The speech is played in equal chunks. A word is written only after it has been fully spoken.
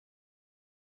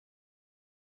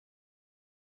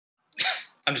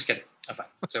I'm just kidding. I'm fine.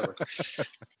 It's over.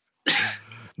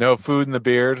 No food in the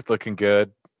beard. Looking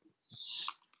good.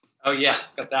 Oh, yeah.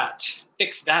 Got that.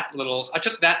 Fix that little. I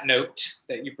took that note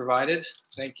that you provided.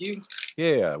 Thank you.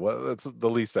 Yeah. Well, that's the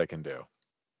least I can do.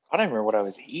 I don't remember what I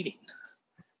was eating.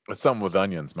 It's something with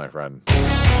onions, my friend.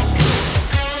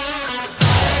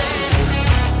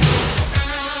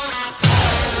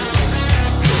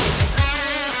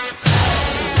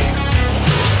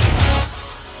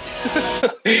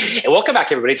 And welcome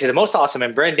back, everybody, to the most awesome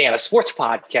and Brandana sports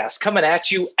podcast, coming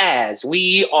at you as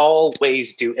we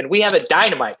always do. And we have a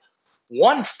dynamite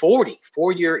 140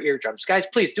 for your eardrums. Guys,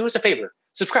 please do us a favor.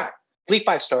 Subscribe, leave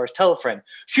 5 stars, tell a friend,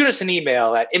 shoot us an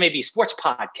email at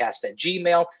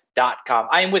mabsportspodcast@gmail.com.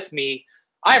 I am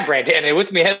Brandana, and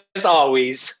with me as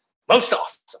always, most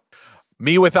awesome.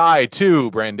 Me with I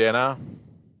too, Brandana.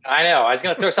 I know. I was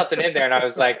going to throw something in there, and I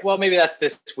was like, well, maybe that's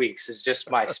this week's. It's just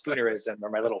my spoonerism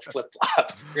or my little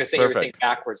flip-flop. We're going to say everything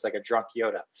backwards like a drunk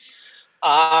Yoda.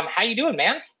 How you doing,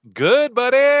 man? Good,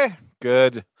 buddy.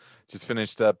 Good. Just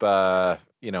finished up,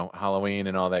 Halloween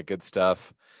and all that good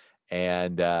stuff.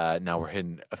 And now we're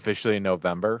hitting officially in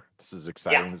November. This is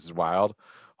exciting. Yeah. This is wild.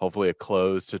 Hopefully a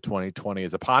close to 2020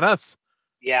 is upon us.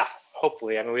 Yeah.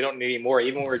 Hopefully. I mean, we don't need any more.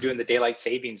 Even when we were doing the daylight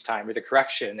savings time or the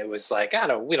correction, it was like,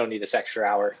 we don't need this extra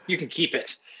hour. You can keep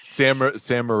it. Sam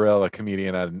Morril, a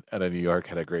comedian out of New York,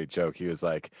 had a great joke. He was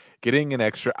like, getting an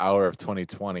extra hour of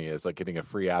 2020 is like getting a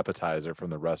free appetizer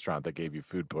from the restaurant that gave you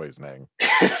food poisoning.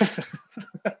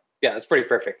 Yeah, that's pretty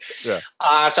perfect. Yeah.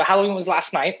 So Halloween was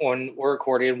last night when we're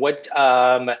recording. Well,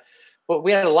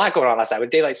 we had a lot going on last night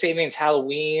with daylight savings,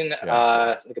 Halloween,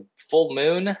 like a full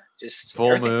moon, just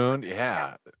full moon.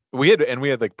 Yeah. We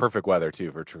had like perfect weather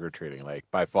too for trick or treating. Like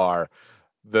by far,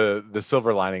 the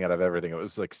silver lining out of everything. It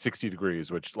was like 60 degrees,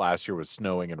 which last year was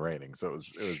snowing and raining. So it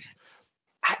was.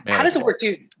 How does it work?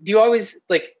 Do you always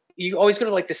go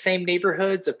to like the same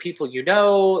neighborhoods of people you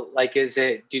know? Like, do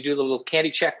you do the little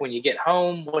candy check when you get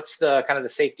home? What's the kind of the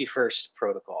safety first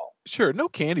protocol? Sure, no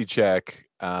candy check.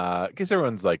 Because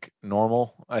everyone's like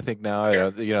normal. I think now,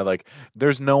 sure. Like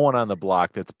there's no one on the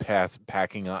block that's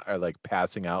passing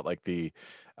out like the.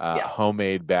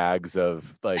 Homemade bags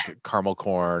of like caramel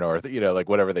corn or like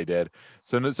whatever they did.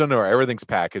 So no, everything's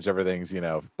packaged. Everything's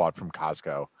bought from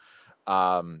Costco.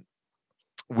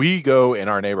 We go in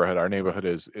our neighborhood. Our neighborhood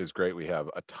is great. We have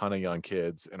a ton of young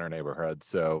kids in our neighborhood,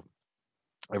 so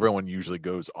everyone usually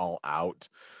goes all out.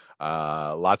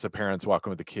 Lots of parents walking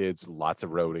with the kids. Lots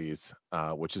of roadies,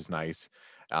 which is nice.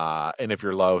 And if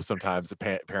you're low, sometimes the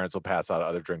parents will pass out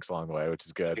other drinks along the way, which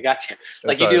is good. I got you.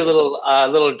 Like you do a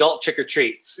little adult trick or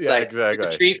treats. It's like exactly.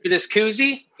 Trick or treat for this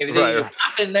koozie. Everything you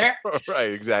pop in there.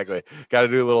 Right, exactly. Got to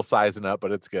do a little sizing up,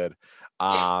 but it's good.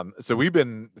 So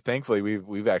thankfully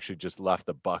we've actually just left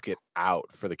the bucket out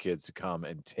for the kids to come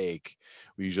and take.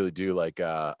 We usually do like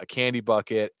a candy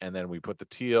bucket, and then we put the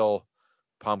teal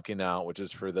pumpkin out, which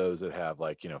is for those that have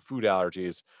like food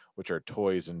allergies, which are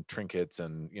toys and trinkets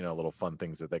and little fun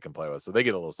things that they can play with, so they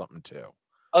get a little something too.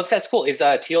 Oh, that's cool. Is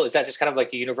teal, is that just kind of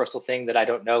like a universal thing that I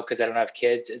don't know because I don't have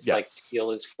kids? It's yes. Like teal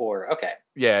is for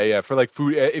yeah for like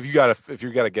food. If you got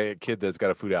to get a kid that's got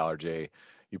a food allergy,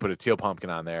 you put a teal pumpkin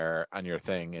on there on your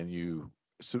thing, and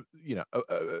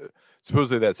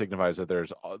supposedly that signifies that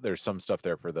there's some stuff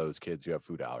there for those kids who have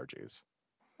food allergies.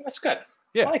 That's good.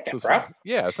 Yeah, I like that, bro.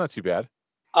 Yeah, it's not too bad.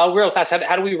 Real fast,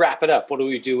 how do we wrap it up? What do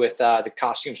we do with the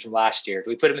costumes from last year? Do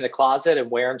we put them in the closet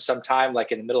and wear them sometime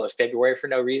like in the middle of February for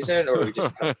no reason, or we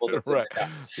just kind of pull them right?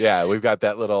 Yeah, we've got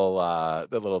that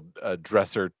little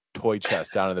dresser toy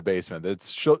chest down in the basement. It's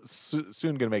soon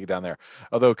going to make it down there.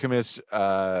 Although Kamish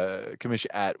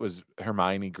at was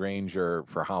Hermione Granger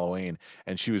for Halloween,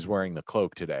 and she was wearing the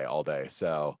cloak today all day.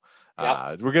 So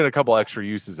we're getting a couple extra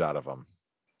uses out of them.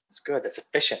 It's good. That's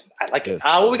efficient. I like it.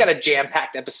 We got a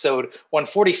jam-packed episode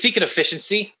 140. Speaking of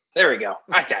efficiency, there we go.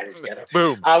 I tied it together.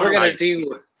 Boom. We're going to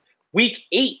do week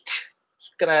 8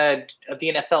 of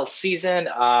the NFL season,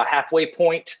 halfway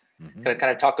point. Mm-hmm. Going to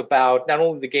kind of talk about not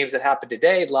only the games that happened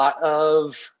today, a lot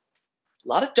of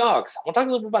dogs. I want to talk a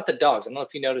little bit about the dogs. I don't know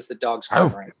if you noticed the dogs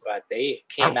covering, but they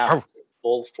came out in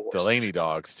full force. Delaney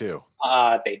dogs too.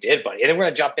 They did, buddy. And then we're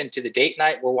going to jump into the date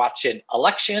night. We're watching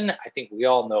Election. I think we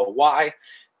all know why.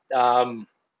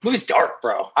 Movie's dark,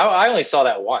 bro. I only saw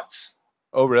that once.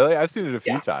 Oh, really? I've seen it a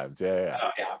few times. Yeah. Oh,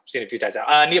 yeah. I've seen it a few times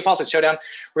now. Neapolitan Showdown.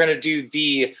 We're going to do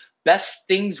the best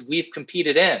things we've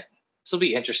competed in. This will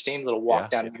be interesting. Little walk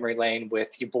down memory lane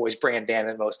with your boys,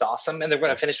 Brandana and Most Awesome. And then we're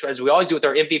going to finish, as we always do, with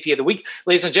our MVP of the week.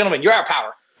 Ladies and gentlemen, you're our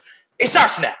power. It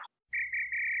starts now.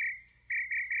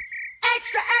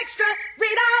 Extra, extra,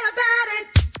 read all about it.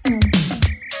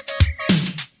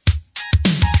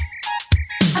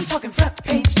 I'm talking front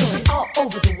page.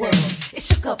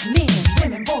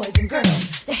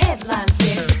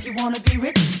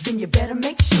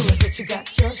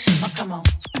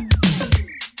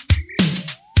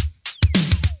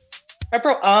 right,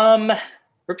 bro.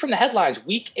 Rip from the headlines,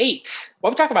 week 8. What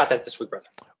are we talking about that this week, brother?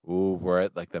 Ooh, we're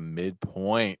at like the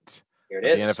midpoint Here it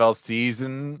of is. the NFL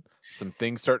season. Some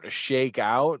things starting to shake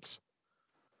out.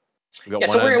 We got Yeah,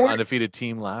 one so we're undefeated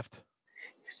team left.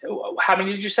 so how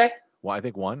many did you say? Well, I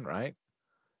think one, right?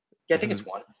 Yeah, I think it's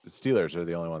one. The Steelers are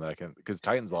the only one that I can, because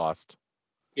Titans lost.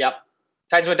 Yep.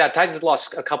 Titans went down. Titans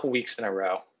lost a couple weeks in a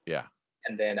row. Yeah.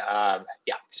 And then,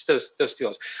 just those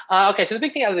Steelers. Okay, so the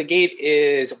big thing out of the gate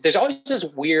is there's always those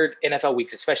weird NFL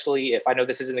weeks, especially if I know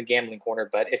this isn't a gambling corner,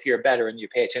 but if you're a bettor and you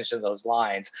pay attention to those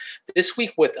lines. This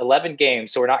week with 11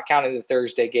 games, so we're not counting the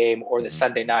Thursday game or the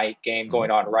Sunday night game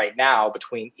going on right now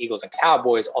between Eagles and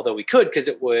Cowboys, although we could because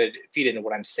it would feed into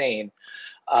what I'm saying.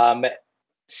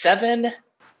 7,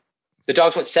 the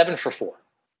Dogs went 7 for 4.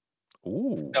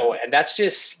 Ooh. So, and that's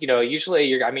just,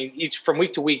 usually each from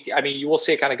week to week, you will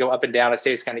see it kind of go up and down. It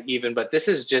stays kind of even, but this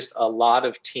is just a lot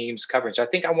of teams coverage. I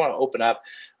think I want to open up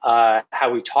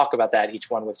how we talk about that each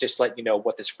one with just let you know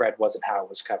what the spread was and how it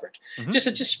was covered.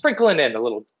 Just sprinkling in a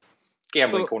little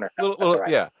gambling corner. Right.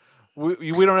 Yeah.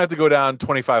 We don't have to go down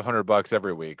 $2,500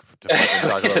 every week to fucking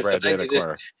talk about Brad Day in the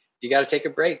corner. You got to take a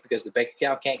break because the bank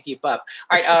account can't keep up.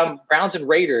 All right. Browns and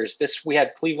Raiders. We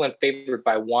had Cleveland favored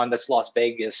by 1. That's Las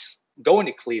Vegas going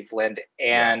to Cleveland.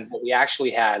 And what we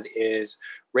actually had is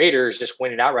Raiders just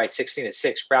winning outright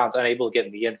 16-6. Browns unable to get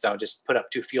in the end zone, just put up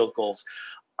 2 field goals.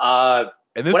 And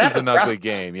this is an ugly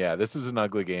game. Yeah, this is an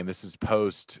ugly game. This is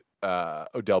post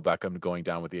Odell Beckham going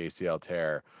down with the ACL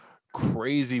tear.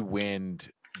 Crazy wind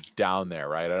down there,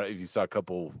 right? I don't know if you saw a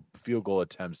couple field goal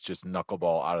attempts, just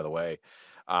knuckleball out of the way.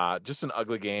 Just an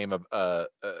ugly game.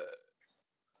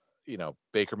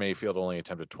 Baker Mayfield only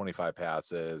attempted 25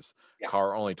 passes. Yeah.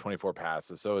 Carr only 24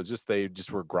 passes. So it's just they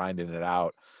just were grinding it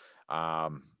out.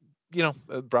 Browns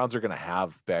are going to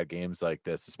have bad games like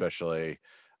this, especially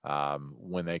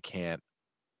when they can't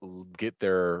get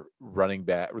their running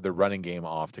game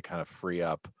off to kind of free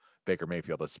up Baker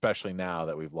Mayfield, especially now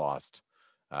that we've lost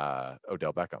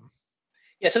Odell Beckham.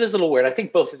 Yeah, so this is a little weird. I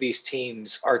think both of these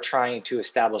teams are trying to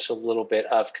establish a little bit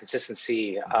of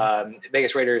consistency.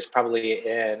 Vegas Raiders probably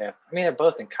they're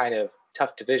both in kind of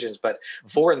tough divisions, but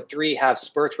 4 and 3 have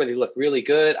spurts where they look really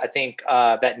good. I think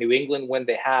that New England win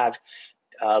they have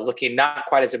looking not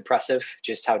quite as impressive,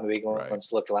 just how New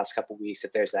England's looked the last couple of weeks,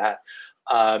 if there's that.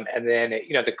 And then,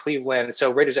 the Cleveland,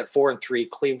 so Raiders at 4 and 3,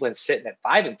 Cleveland sitting at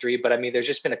 5 and 3. But there's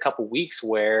just been a couple weeks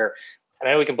where, and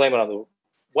I know we can blame it on the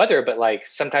weather, but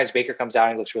sometimes Baker comes out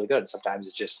and looks really good, and sometimes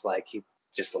it's just he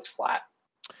just looks flat.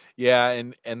 Yeah,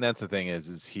 and that's the thing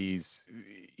is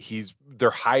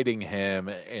they're hiding him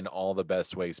in all the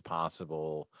best ways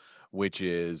possible, which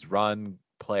is run,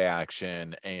 play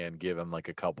action, and give him a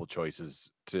couple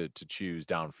choices to choose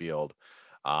downfield.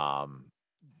 I'm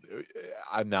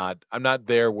not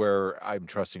there where I'm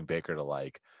trusting Baker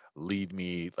to lead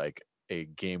me a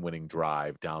game-winning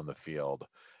drive down the field.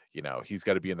 He's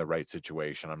got to be in the right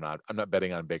situation. I'm not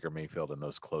betting on Baker Mayfield in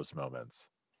those close moments.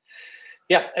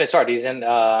 Yeah, and it's hard. He's in,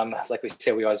 like we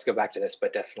say, we always go back to this,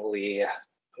 but definitely,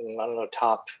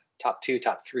 top 2,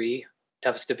 top 3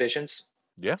 toughest divisions.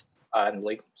 Yeah, in the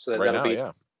league. So that'll be.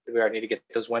 Yeah. We already need to get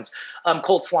those wins.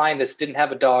 Colts line. This didn't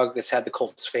have a dog. This had the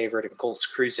Colts favored, and Colts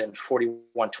cruising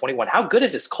 41-21. How good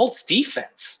is this Colts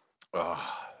defense?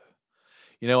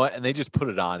 You know what? And they just put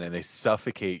it on and they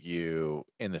suffocate you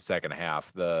in the second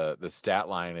half. The stat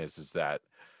line is that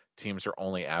teams are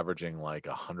only averaging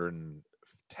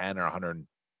 110 or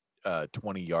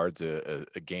 120 yards a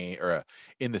game or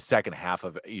in the second half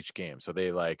of each game. So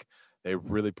they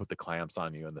really put the clamps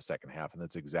on you in the second half. And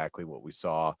that's exactly what we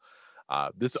saw.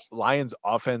 This Lions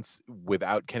offense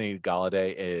without Kenny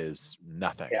Golladay is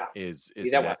nothing. Yeah. Is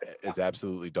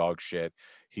absolutely dog shit.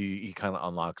 He kind of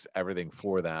unlocks everything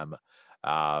for them.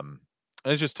 And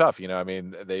it's just tough,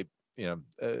 they,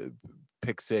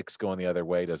 pick 6 going the other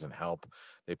way doesn't help.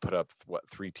 They put up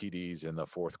 3 TDs in the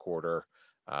fourth quarter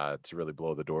to really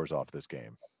blow the doors off this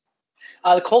game.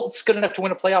 The Colts good enough to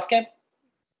win a playoff game?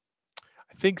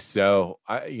 I think so.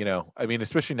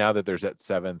 Especially now that there's that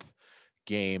 7th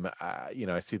game,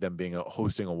 I see them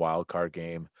hosting a wild card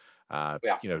game,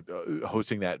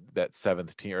 hosting that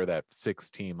 7th team or that 6th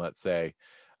team, let's say,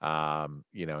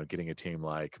 getting a team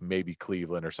like maybe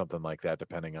Cleveland or something like that,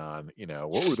 depending on,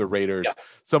 what were the Raiders,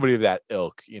 somebody of that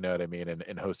ilk, you know what I mean?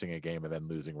 And hosting a game and then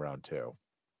losing round 2.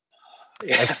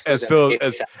 As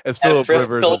Philip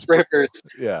Rivers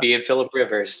being Philip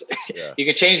Rivers. Yeah. You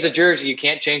can change the jersey, you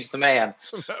can't change the man.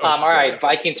 All right,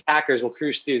 Vikings Packers, we'll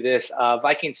cruise through this.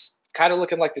 Vikings kind of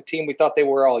looking like the team we thought they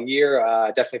were all year.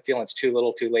 Definitely feeling it's too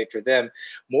little, too late for them.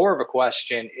 More of a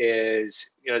question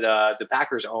is, the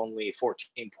Packers only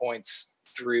 14 points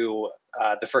through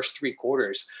the first three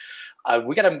quarters.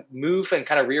 We got to move and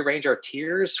kind of rearrange our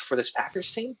tiers for this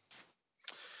Packers team.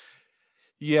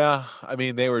 Yeah, I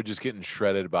mean, they were just getting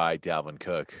shredded by Dalvin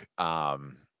Cook.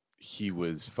 He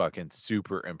was fucking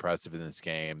super impressive in this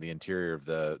game. The interior of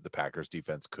the Packers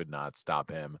defense could not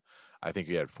stop him. I think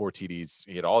he had 4 TDs.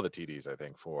 He had all the TDs, I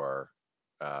think, for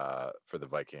the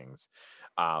Vikings.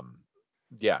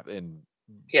 Yeah, and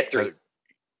He had 3.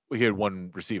 He had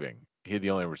 1 receiving. He had the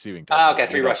only receiving touchdown. touchdown.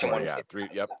 Okay, 3 rushing, 1 Yeah, receiving.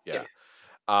 3. Yep, yeah.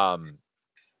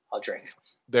 I'll drink.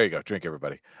 There you go. Drink,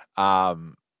 everybody.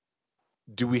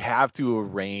 Do we have to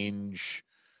arrange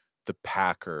the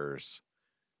Packers?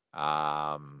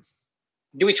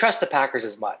 Do we trust the Packers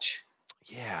as much?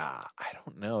 Yeah, I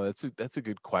don't know. That's a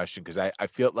good question, because I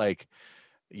feel like,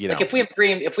 you know, like if we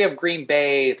have Green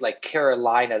Bay, like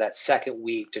Carolina, that second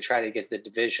week to try to get the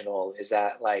divisional, is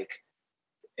that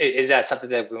something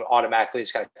that we automatically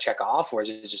just kind of check off, or is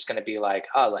it just going to be like,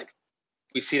 oh, like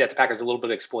we see that the Packers are a little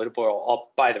bit exploitable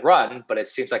all by the run, but it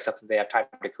seems like something they have time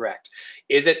to correct.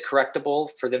 Is it correctable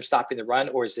for them stopping the run,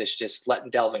 or is this just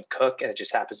letting Dalvin cook and it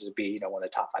just happens to be, one of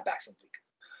the top 5 backs in the league?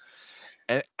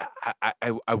 And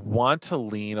I want to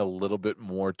lean a little bit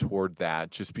more toward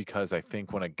that, just because I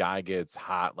think when a guy gets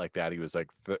hot like that, he was like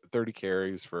 30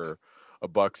 carries for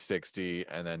 $160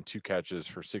 and then 2 catches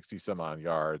for 60 some odd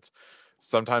yards.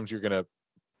 Sometimes you're going to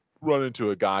run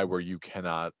into a guy where you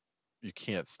can't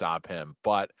stop him,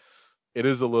 but it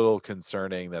is a little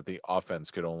concerning that the offense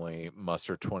could only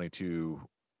muster 22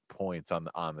 points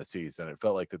on the season. It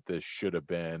felt like that this should have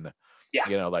been,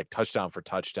 like touchdown for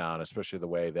touchdown, especially the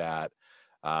way that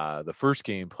the first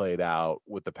game played out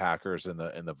with the Packers and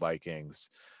the Vikings.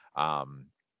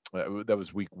 That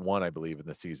was week 1, I believe, in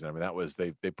the season. I mean, that was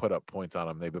they put up points on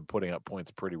them. They've been putting up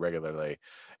points pretty regularly.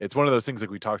 It's one of those things like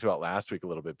we talked about last week a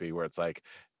little bit, B, where it's like,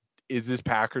 is this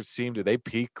Packers team, did they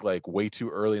peak like way too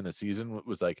early in the season? It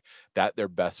was like that their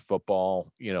best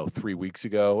football, 3 weeks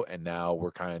ago, and now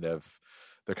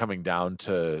they're coming down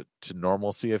to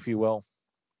normalcy, if you will.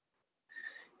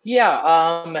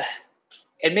 Yeah,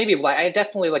 and maybe I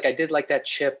did like that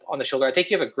chip on the shoulder. I think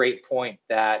you have a great point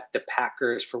that the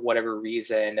Packers, for whatever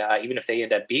reason, even if they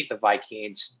end up beating the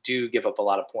Vikings, do give up a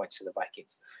lot of points to the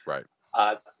Vikings. Right.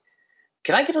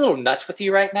 Can I get a little nuts with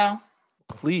you right now?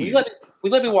 Please. We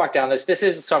let me walk down this. This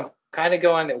is, so I'm kind of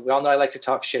going, we all know I like to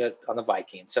talk shit on the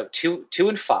Vikings. So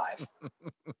 2-5.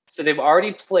 So they've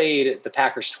already played the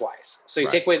Packers twice. So you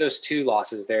take away those 2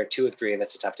 losses there, 2-3, and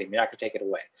that's a tough team. You're not going to take it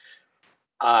away.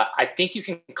 I think you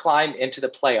can climb into the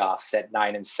playoffs at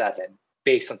 9-7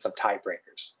 based on some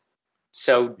tiebreakers.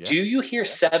 So do you hear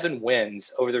 7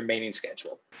 wins over the remaining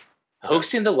schedule?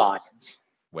 Hosting the Lions.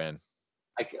 Win.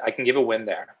 I can give a win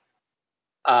there.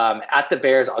 At the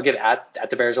Bears, I'll give at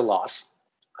the Bears a loss.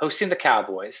 Hosting the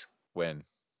Cowboys. Win.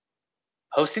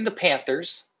 Hosting the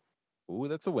Panthers. Ooh,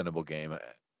 that's a winnable game.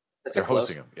 They're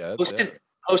hosting them. Yeah.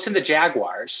 Hosting the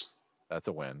Jaguars. That's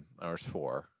a win. There's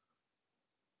 4.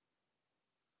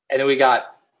 And then we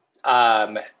got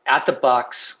at the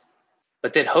Bucks,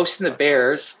 but then hosting the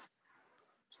Bears.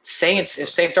 Saints. If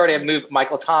Saints already have moved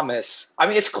Michael Thomas, I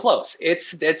mean, it's close.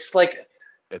 It's like,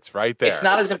 it's right there. It's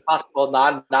not as impossible,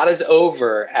 not as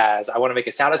over as I want to make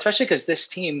it sound, especially because this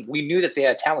team, we knew that they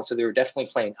had talent, so they were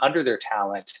definitely playing under their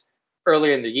talent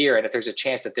earlier in the year. And if there's a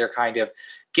chance that they're kind of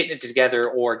getting it together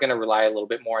or going to rely a little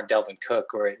bit more on Dalvin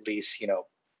Cook, or at least,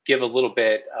 give a little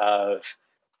bit of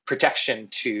protection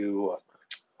to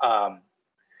my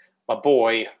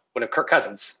boy, Kirk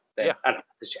Cousins, then I don't know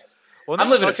his chance. Well,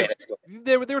 I'm living in fantasy.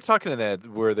 They were talking in that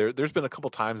where there's been a couple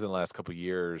times in the last couple of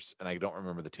years, and I don't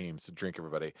remember the teams to drink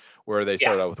everybody, where they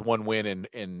started out with 1 win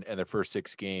in their first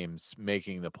 6 games,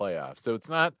 making the playoffs. So it's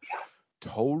not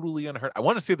totally unheard. I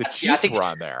want to say the Chiefs were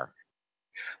on there.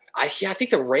 I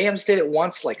think the Rams did it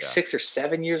once, 6 or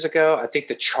 7 years ago. I think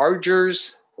the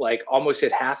Chargers almost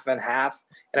hit half and half,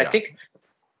 and I think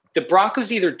the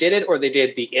Broncos either did it or they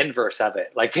did the inverse of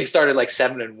it. They started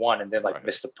 7-1 and then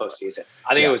missed the postseason.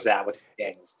 I think it was that with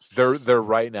Daniels. They're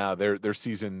right now. Their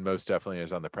season most definitely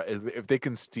is on the if they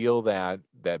can steal that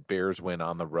Bears win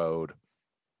on the road,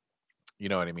 you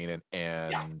know what I mean,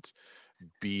 and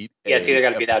beat it's either got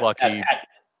to be that plucky.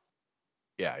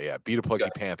 Beat a plucky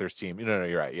Panthers team. No,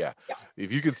 you're right. Yeah.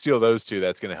 If you can steal those 2,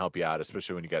 that's going to help you out,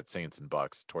 especially when you got Saints and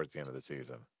Bucks towards the end of the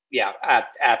season. Yeah,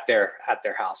 at their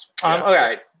house. All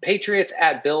right, Patriots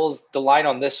at Bills. The line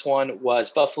on this one was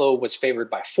Buffalo was favored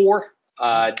by 4.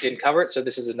 Didn't cover it, so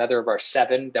this is another of our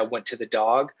 7 that went to the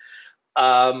dog.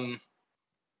 I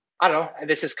don't know.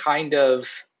 This is kind of,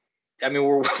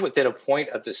 we're within a point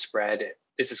of the spread.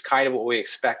 This is kind of what we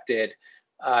expected.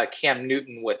 Cam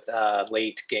Newton with a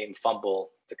late game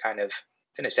fumble to kind of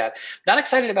finish that. Not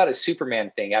excited about his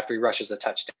Superman thing after he rushes a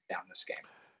touchdown this game.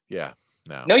 Yeah,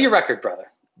 no. Know your record,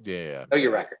 brother. Yeah. Know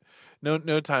your record.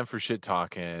 No time for shit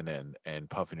talking and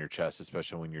puffing your chest,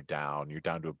 especially when you're down. You're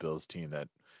down to a Bills team that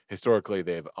historically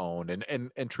they've owned.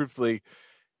 And truthfully,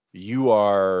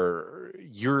 you're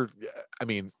I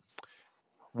mean,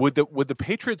 would the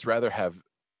Patriots rather have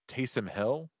Taysom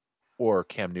Hill or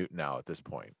Cam Newton now at this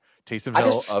point? Taysom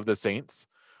Hill of the Saints,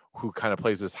 who kind of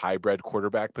plays this hybrid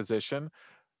quarterback position.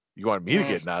 You want me to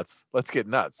get nuts? Let's get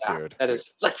nuts, dude.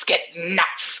 Let's get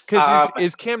nuts. Because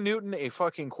is Cam Newton a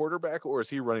fucking quarterback or is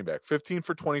he running back? 15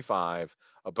 for 25,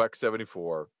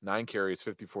 $174, 9 carries,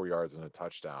 54 yards, and a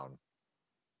touchdown.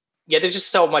 Yeah, there's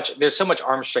so much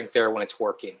arm strength there when it's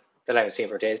working that I haven't seen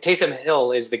for Taysom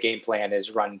Hill is the game plan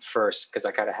is run first because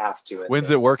I kind of have to. When's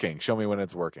it working? Show me when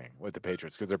it's working with the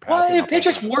Patriots because they're passing. Well, the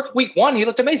Patriots worked week 1. He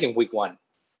looked amazing week 1.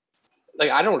 Like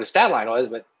I don't know what his stat line was,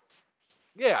 but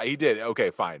yeah, he did. Okay,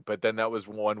 fine. But then that was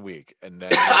 1 week. And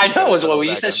then I know it was 1 week.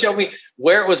 You said show me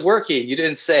where it was working. You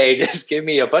didn't say just give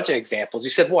me a bunch of examples. You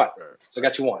said what? So I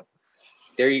got you one.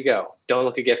 There you go. Don't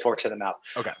look a gift horse in the mouth.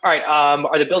 Okay. All right.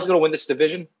 Are the Bills going to win this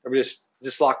division? Are we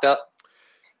just locked up?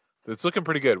 It's looking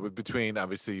pretty good. Between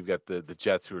obviously you've got the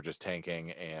Jets who are just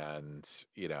tanking, and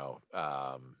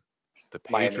the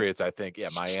Patriots. Miami. I think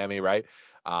Miami, right?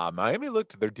 Miami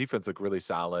their defense looked really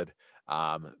solid,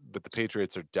 but the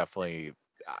Patriots are definitely.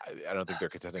 I don't think they're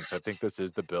contending. So I think this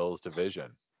is the Bills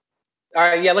division. All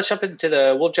right, we'll jump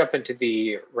into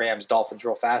the Rams Dolphins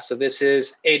real fast. So this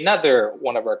is another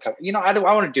one of our, I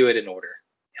want to do it in order.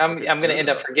 I'm going to end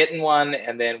up forgetting one,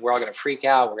 and then we're all going to freak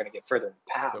out. We're going to get further in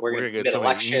the path. We're going to get so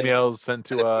many emails sent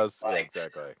to us. Yeah,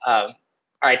 exactly. All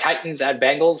right, Titans at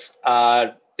Bengals.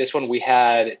 This one we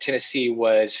had Tennessee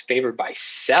was favored by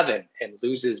 7 and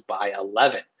loses by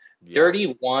 11.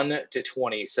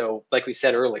 31-20. So like we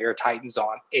said earlier, Titans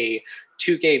on a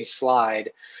 2-game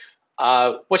slide.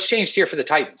 What's changed here for the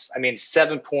Titans? I mean,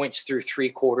 7 points through 3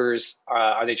 quarters.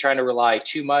 Are they trying to rely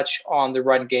too much on the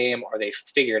run game? Are they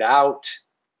figured out?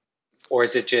 Or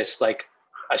is it just like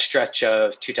a stretch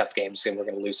of 2 tough games and we're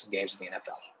going to lose some games in the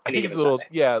NFL? I think it's little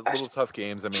tough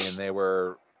games. I mean, they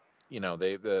were,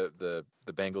 the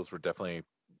Bengals were definitely,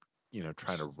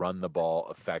 trying to run the ball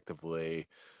effectively.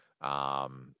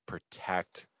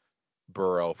 Protect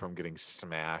Burrow from getting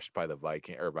smashed by the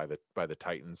Viking or by the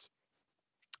Titans.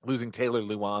 Losing Taylor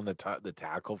Lewan, the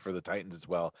tackle for the Titans as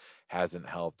well, hasn't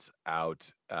helped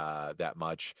out that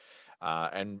much.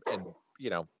 I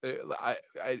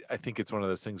think it's one of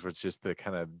those things where it's just the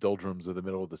kind of doldrums of the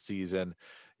middle of the season.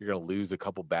 You're going to lose a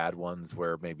couple bad ones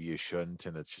where maybe you shouldn't,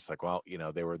 and it's just like, well, we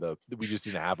just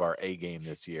didn't have our A game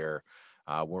this year.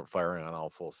 Weren't firing on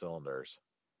all full cylinders.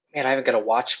 Man, I haven't got to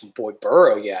watch boy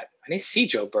Burrow yet. I need to see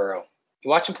Joe Burrow. You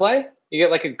watch him play? You get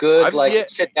like a good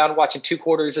sit down watching 2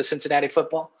 quarters of Cincinnati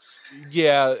football.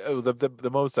 Yeah, the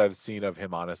most I've seen of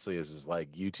him honestly is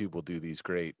like YouTube will do these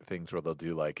great things where they'll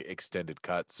do like extended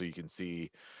cuts so you can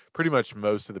see pretty much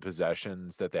most of the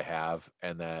possessions that they have,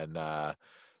 and then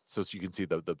so you can see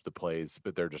the plays,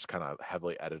 but they're just kind of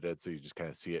heavily edited, so you just kind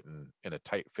of see it in a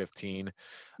tight 15.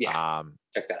 Yeah,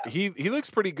 check that out. He looks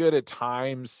pretty good at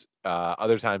times.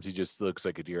 Other times he just looks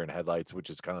like a deer in headlights, which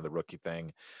is kind of the rookie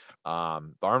thing.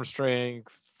 The arm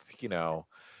strength,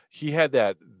 he had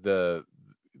that the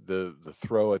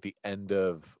throw at the end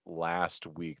of last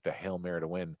week, the Hail Mary to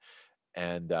win,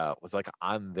 and was like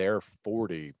on their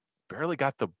 40. Barely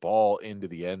got the ball into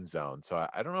the end zone. So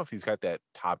I don't know if he's got that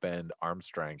top end arm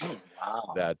strength.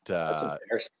 Wow. That's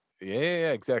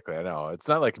yeah, exactly. I know. It's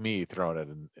not like me throwing it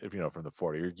in, from the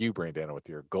 40 or you, Brandana, with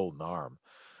your golden arm.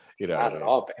 Not at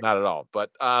all, baby. Not at all.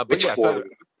 But yeah,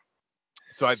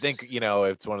 so I think,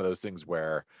 it's one of those things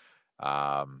where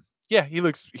he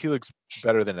looks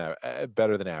better than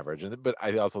average. But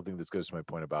I also think this goes to my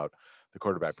point about the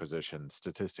quarterback position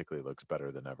statistically looks better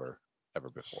than ever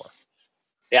before.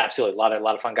 Yeah, absolutely. A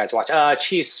lot of fun guys to watch.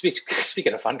 Chiefs.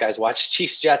 Speaking of fun guys, watch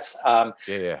Chiefs Jets.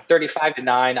 35-9.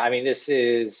 I mean, this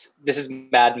is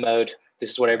mad mode. This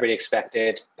is what everybody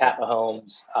expected. Pat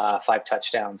Mahomes, 5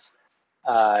 touchdowns.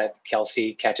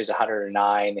 Kelsey catches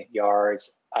 109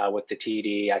 yards with the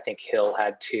TD. I think Hill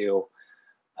had 2,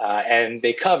 and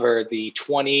they cover the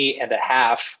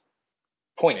 20.5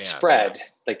 point spread,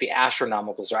 like the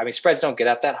astronomical. I mean, spreads don't get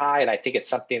up that high, and I think it's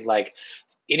something like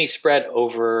any spread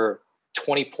over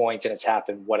 20 points, and it's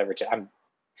happened, whatever. I'm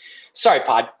sorry,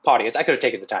 audience. I could have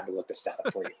taken the time to look this stat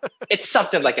up for you. It's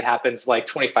something like it happens like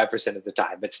 25% of the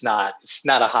time. It's not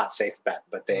a hot, safe bet,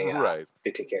 but they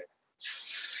take care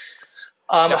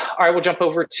of it. All right, we'll jump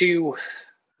over to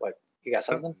what you got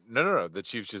something? No. The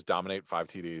Chiefs just dominate 5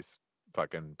 TDs.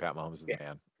 Fucking Pat Mahomes is the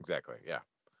man. Exactly. Yeah.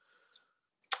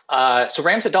 So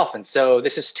Rams at Dolphins. So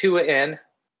this is Tua in.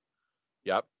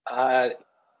 Yep. I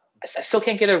still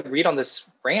can't get a read on this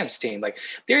Rams team. Like,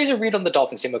 there is a read on the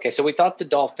Dolphins team. Okay, so we thought the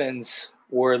Dolphins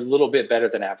were a little bit better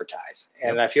than advertised,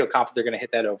 and I feel confident they're going to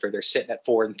hit that over. They're sitting at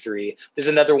 4-3. There's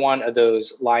another one of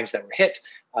those lines that were hit.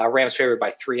 Rams favored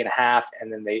by 3.5,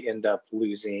 and then they end up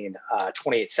losing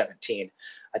 28-17.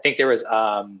 I think there was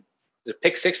a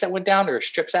pick six that went down, or a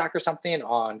strip sack or something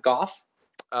on Goff.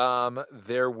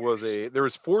 There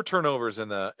was 4 turnovers in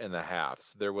the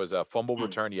halves. There was a fumble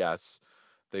return. Yes.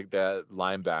 I think that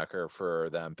linebacker for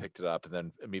them picked it up and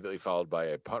then immediately followed by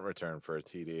a punt return for a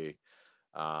TD.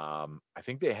 I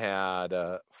think they had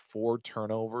 4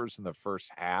 turnovers in the first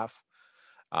half,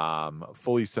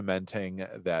 fully cementing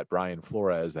that Brian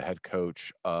Flores, the head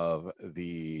coach of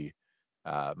the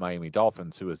Miami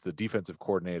Dolphins, who is the defensive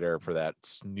coordinator for that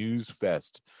snooze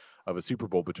fest of a Super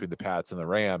Bowl between the Pats and the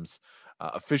Rams,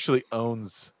 officially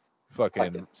owns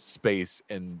fucking space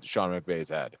in Sean McVay's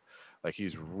head. Like,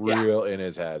 he's real in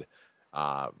his head.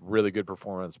 Really good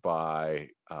performance by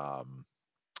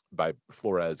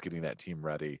Flores getting that team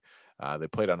ready. They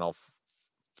played on all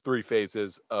 3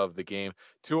 phases of the game.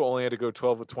 Tua only had to go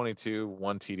 12 of 22,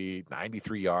 1 TD,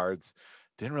 93 yards.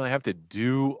 Didn't really have to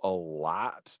do a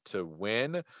lot to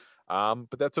win,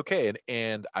 but that's okay.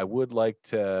 And I would like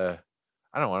to.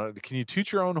 I don't want to. Can you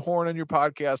toot your own horn on your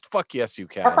podcast? Fuck yes, you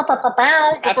can.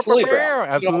 Absolutely, bro.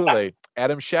 Absolutely.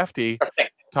 Adam Shefty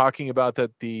talking about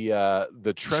that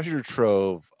the treasure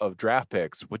trove of draft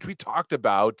picks, which we talked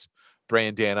about,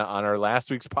 Brandana, on our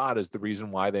last week's pod, is the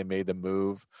reason why they made the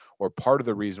move, or part of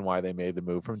the reason why they made the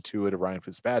move from Tua to Ryan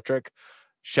Fitzpatrick.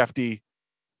 Shefty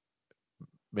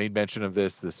made mention of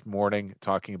this morning,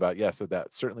 talking about, yes,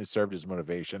 that certainly served as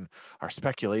motivation. Our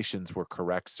speculations were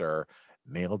correct, sir.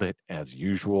 Nailed it as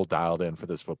usual, dialed in for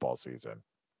this football season.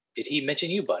 Did he mention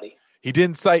you, buddy? He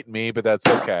didn't cite me, but that's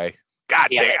okay. God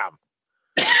damn.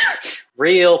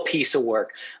 Real piece of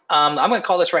work. I'm going to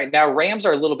call this right now. Rams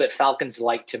are a little bit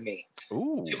Falcons-like to me.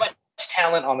 Ooh. Too much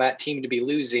talent on that team to be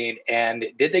losing. And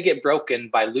did they get broken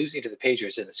by losing to the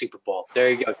Patriots in the Super Bowl? There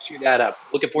you go. Chew that up.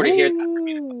 Looking forward to hearing that from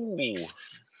you in a couple weeks.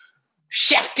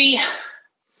 Shefty.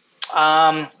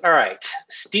 All right.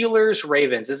 Steelers,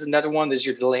 Ravens. This is another one. This is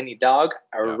your Delaney dog.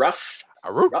 Rough.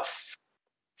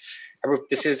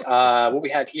 This is what we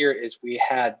had here is we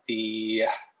had the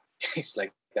he's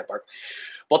like that bark.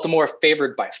 Baltimore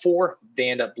favored by 4. They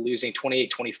end up losing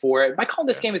 28-24. My call in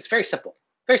this game is very simple.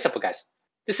 Very simple, guys.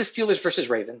 This is Steelers versus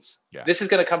Ravens. Yeah. This is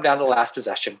going to come down to the last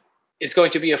possession. It's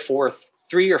going to be a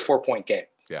 3 or 4 point game.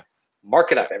 Yeah.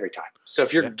 Mark it up every time. So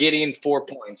if you're getting 4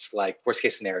 points, like worst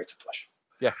case scenario, it's a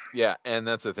push. Yeah. And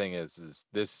that's the thing is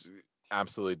this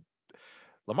absolutely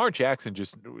Lamar Jackson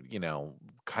just,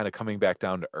 kind of coming back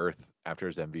down to earth after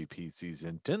his MVP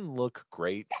season. Didn't look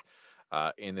great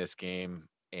in this game.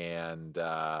 And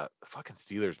fucking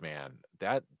Steelers, man,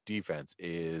 that defense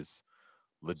is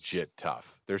legit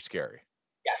tough. They're scary.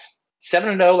 Yes.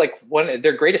 7-0, like one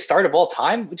their greatest start of all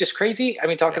time, which is crazy. I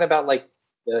mean, talking about like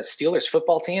the Steelers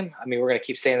football team. I mean, we're going to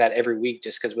keep saying that every week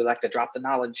just because we like to drop the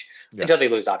knowledge until they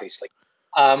lose, obviously.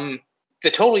 The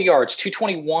total yards,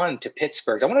 221 to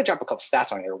Pittsburgh. I want to drop a couple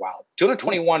stats on here a while.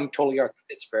 221 total yards to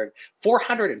Pittsburgh,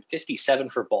 457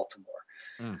 for Baltimore.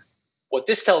 What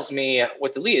this tells me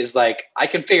with the lead is like I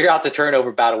can figure out the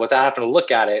turnover battle without having to look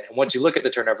at it. And once you look at the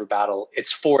turnover battle,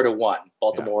 it's 4-1.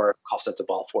 Baltimore coughs at the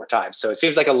ball 4 times. So it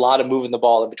seems like a lot of moving the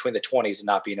ball in between the 20s and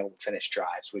not being able to finish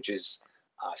drives, which is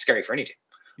scary for any team.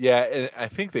 Yeah, and I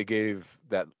think they gave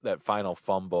that final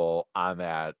fumble on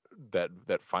that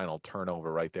final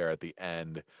turnover right there at the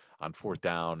end on 4th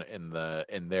down in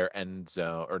their end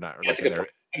zone, or not. That's like a good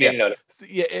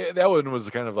point. That one was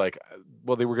kind of like,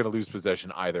 well, they were going to lose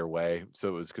possession either way, so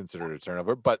it was considered a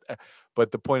turnover. But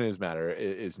the point is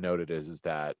noted is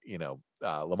that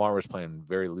Lamar was playing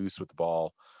very loose with the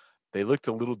ball. They looked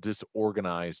a little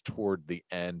disorganized toward the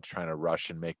end, trying to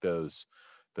rush and make those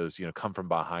come from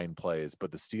behind plays.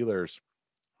 But the Steelers,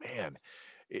 man,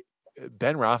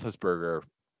 Ben Roethlisberger,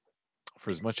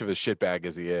 for as much of a shitbag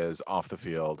as he is off the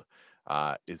field,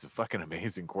 is a fucking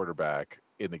amazing quarterback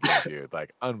in the game, dude.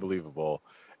 Like, unbelievable.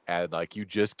 And like, you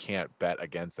just can't bet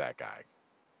against that guy.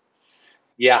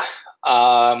 Yeah.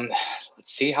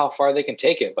 Let's see how far they can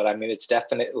take it. But I mean, it's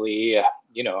definitely,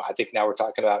 I think now we're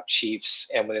talking about Chiefs,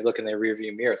 and when they look in their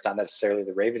rearview mirror, it's not necessarily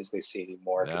the Ravens they see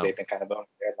anymore because they've been kind of owning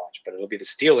their launch, but it'll be the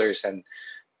Steelers, and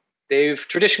they've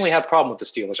traditionally had a problem with the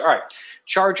Steelers. All right.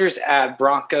 Chargers at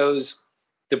Broncos.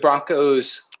 The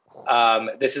Broncos,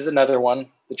 this is another one.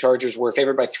 The Chargers were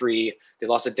favored by 3. They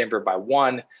lost to Denver by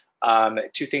 1.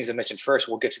 2 things I mentioned first.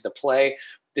 We'll get to the play.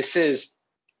 This is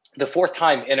the fourth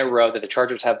time in a row that the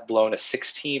Chargers have blown a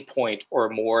 16-point or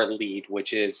more lead,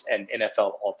 which is an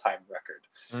NFL all-time record.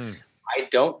 I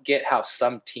don't get how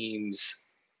some teams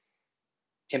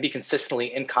can be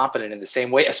consistently incompetent in the same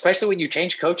way, especially when you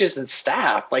change coaches and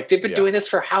staff. Like, they've been doing this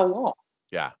for how long?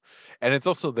 Yeah. And it's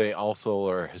also, they also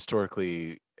are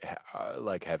historically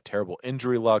like have terrible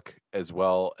injury luck as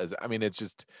well as, I mean, it's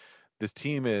just, this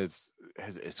team is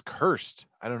cursed.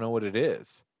 I don't know what it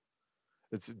is.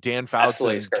 It's Dan Fouts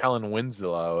and Kellen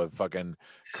Winslow have fucking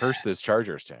cursed this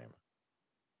Chargers team.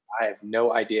 I have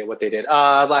no idea what they did.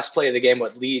 Last play of the game,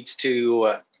 what leads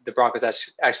to the Broncos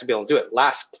actually be able to do it.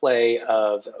 Last play,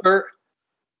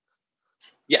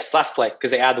 last play,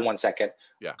 because they add the 1 second.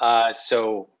 Yeah.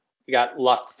 So we got Drew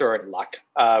Lock throwing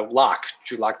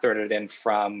it in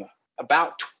from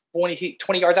about 20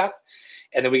 yards out.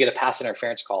 And then we get a pass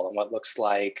interference call on what looks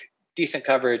like decent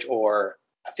coverage or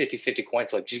a 50-50 coin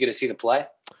flip. Did you get to see the play?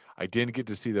 I didn't get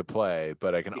to see the play,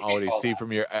 but I can already see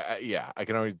from your I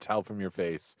can already tell from your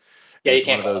face. Yeah, it's you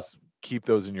can't one of those. Keep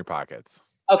those in your pockets.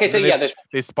 Okay, so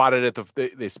they spotted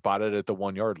at the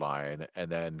 1 yard line,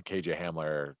 and then KJ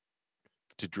Hamler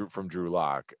from Drew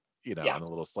Lock, on a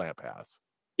little slant pass.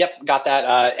 Yep, got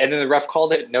that. And then the ref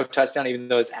called it no touchdown, even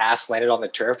though his ass landed on the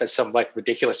turf as some like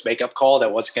ridiculous makeup call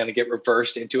that wasn't going to get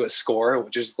reversed into a score,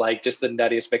 which is like just the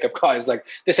nuttiest makeup call. It's like,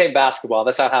 this ain't basketball.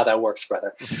 That's not how that works,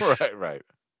 brother. Right.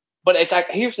 But it's like,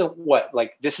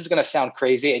 this is going to sound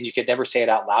crazy and you could never say it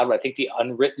out loud, but I think the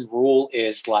unwritten rule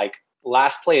is like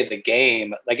last play of the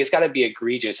game, like it's got to be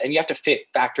egregious, and you have to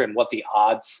factor in what the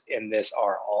odds in this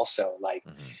are also. Like,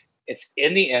 it's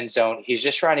in the end zone. He's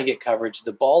just trying to get coverage.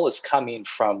 The ball is coming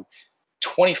from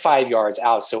 25 yards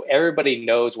out, so everybody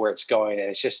knows where it's going, and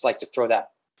it's just like to throw that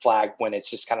flag when it's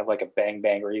just kind of like a bang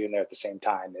bang or even there at the same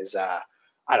time is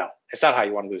it's not how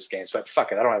you want to lose games, but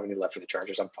fuck it. I don't have any left for the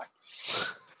Chargers. I'm fine.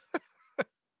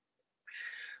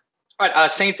 All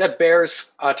right, Saints at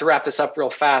Bears. To wrap this up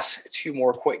real fast, 2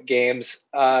 more quick games.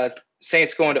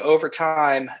 Saints going to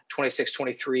overtime,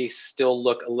 26-23, still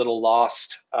look a little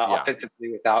lost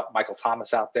offensively without Michael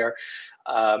Thomas out there.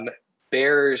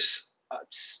 Bears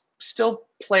still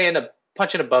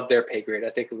punching above their pay grade, I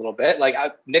think, a little bit. Like,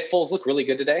 Nick Foles looked really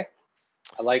good today.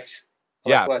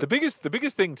 The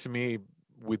biggest thing to me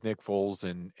with Nick Foles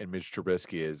and Mitch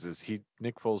Trubisky is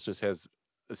Nick Foles just has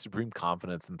a supreme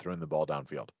confidence in throwing the ball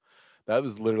downfield. That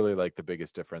was literally like the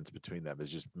biggest difference between them,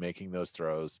 is just making those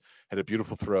throws. Had a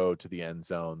beautiful throw to the end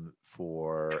zone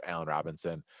for Allen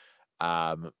Robinson.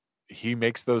 He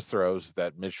makes those throws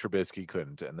that Mitch Trubisky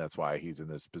couldn't, and that's why he's in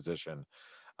this position.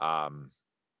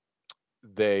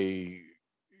 They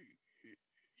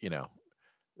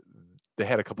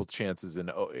had a couple chances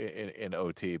in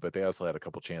OT, but they also had a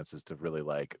couple chances to really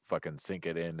like fucking sink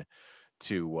it in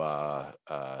to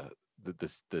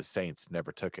the Saints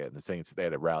never took it, and the Saints, they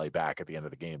had to rally back at the end of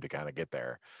the game to kind of get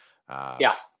there.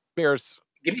 Bears.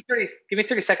 Give me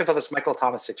 30 seconds on this Michael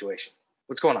Thomas situation.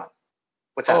 What's going on?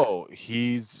 What's happening? Oh,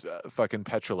 he's fucking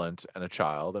petulant and a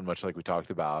child, and much like we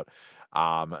talked about,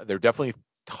 they're definitely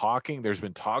talking. There's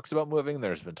been talks about moving.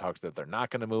 There's been talks that they're not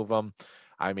going to move him.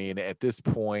 I mean, at this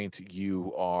point, if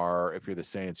you're the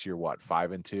Saints, you're what,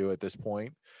 5-2 at this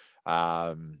point.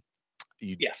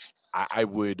 Yes. I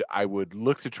would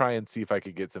look to try and see if I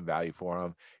could get some value for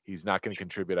him. He's not going to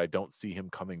contribute. I don't see him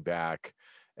coming back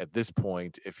at this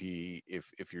point. If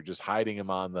you're just hiding him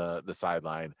on the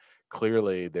sideline,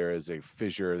 clearly there is a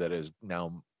fissure that is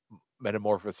now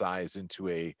metamorphosized into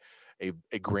a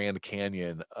Grand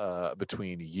Canyon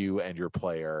between you and your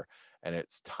player, and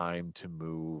it's time to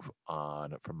move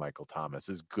on from Michael Thomas.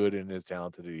 As good and as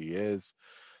talented as he is,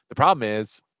 the problem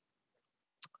is,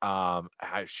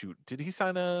 did he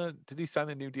sign a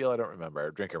new deal? I don't remember.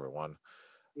 Drink everyone.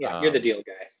 Yeah, you're the deal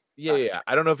guy. Yeah.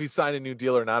 I don't know if he signed a new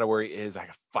deal or not, or where he is. I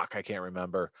can't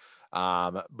remember.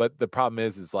 But the problem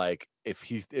is like if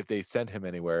they send him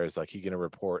anywhere, is like he gonna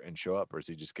report and show up, or is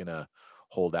he just gonna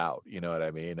hold out? You know what I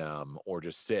mean? Or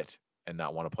just sit and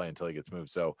not want to play until he gets moved.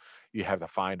 So you have to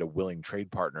find a willing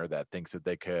trade partner that thinks that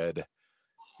they could,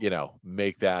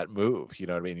 make that move. You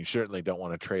know what I mean? You certainly don't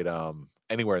want to trade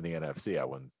anywhere in the NFC. I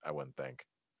wouldn't think.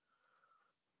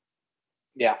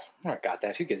 Yeah, I got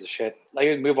that. Who gives a shit?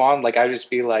 Like, move on. Like, I would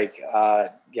just be like,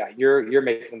 you're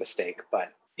making a mistake.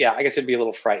 But yeah, I guess it'd be a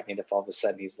little frightening if all of a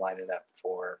sudden he's lining up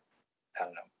for, I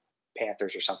don't know,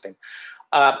 Panthers or something.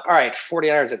 All right,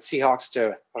 49ers at Seahawks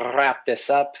to wrap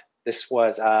this up. This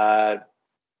was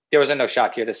there was no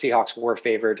shock here. The Seahawks were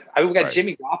favored. We got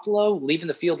Jimmy Garoppolo leaving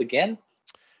the field again.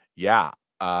 Yeah,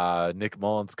 Nick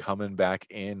Mullins coming back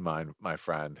in, my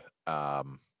friend. Are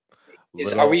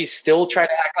we still trying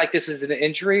to act like this is an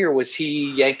injury, or was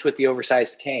he yanked with the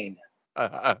oversized cane?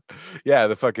 Yeah,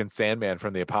 the fucking Sandman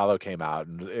from the Apollo came out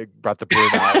and it brought the broom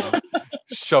out and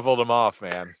shoveled him off,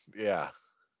 man. Yeah.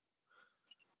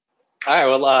 All right.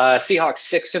 Well, Seahawks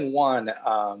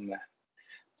 6-1.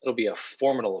 It'll be a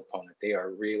formidable opponent. They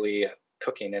are really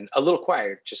cooking and a little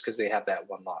quiet just because they have that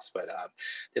one loss, but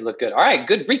they look good. All right.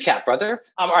 Good recap, brother.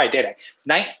 All right, Dana.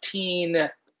 19.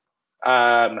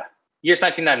 Years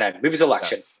 1999, Movies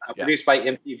Election, Yes, produced by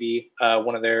MTV,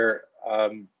 one of their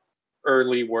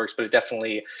early works, but it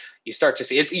definitely, you start to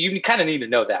see it's, you kind of need to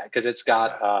know that because it's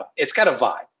got a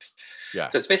vibe. Yeah.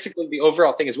 So it's basically the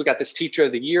overall thing is we got this teacher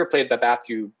of the year played by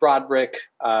Matthew Broderick,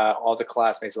 all the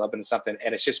classmates love him and something,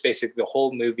 and it's just basically the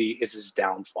whole movie is his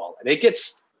downfall, and it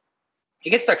gets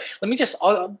dark. Let me just,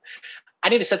 I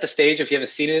need to set the stage if you haven't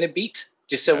seen it in a beat,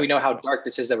 just so we know how dark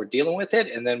this is that we're dealing with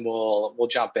it, and then we'll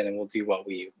jump in and we'll do what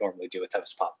we normally do with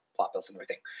those plot bills and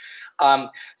everything.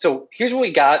 So here's what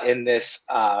we got in this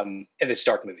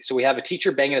dark movie. So we have a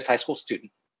teacher banging his high school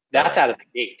student. That's out of the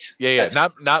gate. Yeah. That's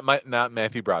Not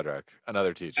Matthew Broderick,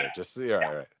 another teacher. Just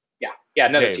right. Yeah,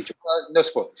 another Dave. teacher. No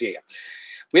spoilers. Yeah.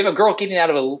 We have a girl getting out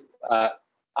of a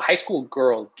high school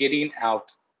girl getting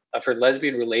out of her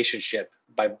lesbian relationship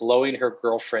by blowing her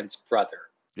girlfriend's brother.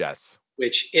 Yes.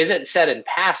 Which isn't said in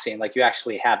passing, like you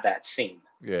actually have that scene.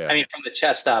 Yeah. I mean, from the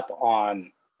chest up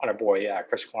on our boy,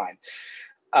 Chris Klein.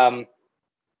 You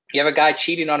have a guy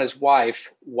cheating on his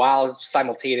wife while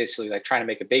simultaneously like trying to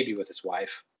make a baby with his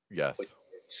wife. Yes.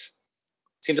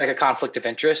 Seems like a conflict of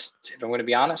interest, if I'm going to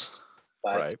be honest.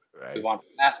 But right. We want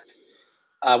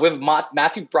that. We have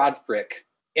Matthew Broderick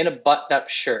in a button-up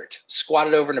shirt,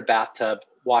 squatted over in a bathtub,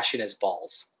 washing his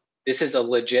balls. This is a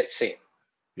legit scene.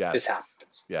 Yes. This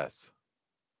happens. Yes.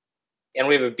 And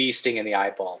we have a bee sting in the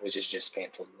eyeball, which is just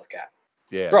painful to look at.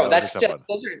 Yeah, bro, that's just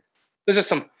those are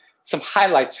some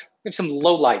highlights. We have some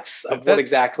lowlights of what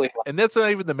exactly. And that's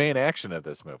not even the main action of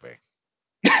this movie.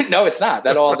 No, it's not.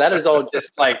 That is all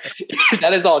just like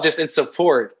that is all just in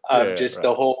support of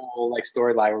the whole like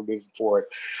storyline we're moving forward.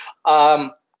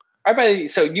 Everybody,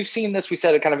 so you've seen this. We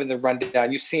said it kind of in the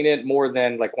rundown. You've seen it more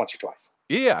than like once or twice.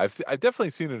 Yeah, I've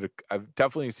definitely seen it. I've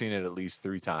definitely seen it at least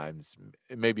 3 times.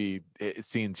 Maybe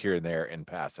scenes here and there in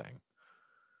passing.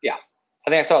 Yeah, I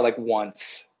think I saw it like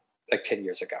once, like 10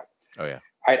 years ago. Oh yeah.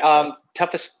 All right.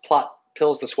 Toughest plot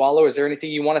pills to swallow. Is there anything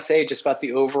you want to say just about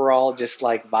the overall, just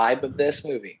like vibe of this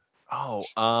movie? Oh,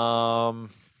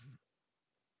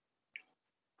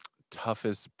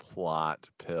 toughest plot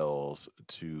pills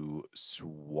to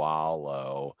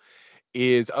swallow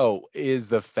is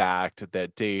the fact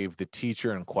that Dave, the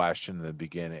teacher in question in the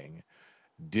beginning,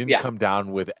 didn't come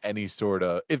down with any sort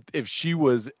of if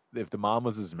the mom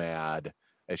was as mad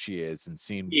as she is and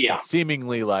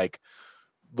seemingly like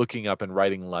looking up and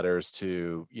writing letters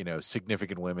to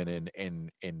significant women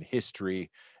in history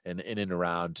and in and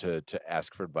around to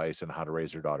ask for advice on how to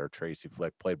raise her daughter Tracy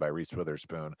Flick, played by Reese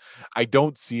Witherspoon. I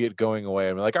don't see it going away.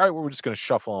 I'm like, all right, we're just going to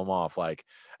shuffle him off. Like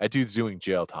that dude's doing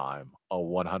jail time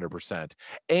 100%.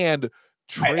 And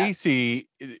Tracy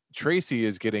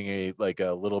is getting a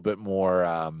little bit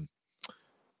more.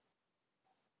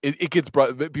 It gets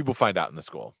brought. People find out in the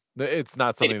school. It's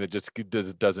not something that just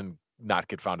doesn't not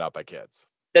get found out by kids.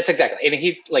 That's exactly. And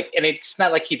he's like, and it's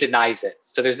not like he denies it.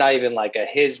 So there's not even like a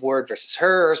his word versus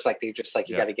hers. Like they just like,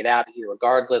 you got to get out of here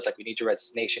regardless. Like we need your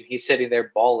resignation. He's sitting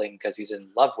there bawling because he's in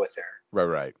love with her.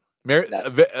 Right.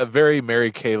 A very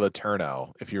Mary Kay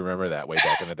Letourneau, if you remember that way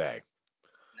back in the day.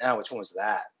 No, which one was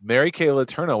that? Mary Kay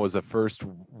Letourneau was the first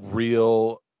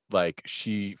real, like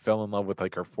she fell in love with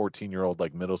like her 14-year-old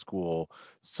like middle school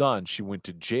son. She went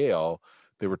to jail.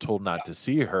 They were told not to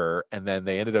see her. And then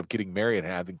they ended up getting married and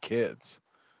having kids.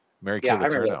 Mary Kay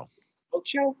Letourneau. Smoke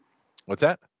show? What's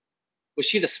that? Was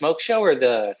she the smoke show or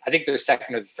I think the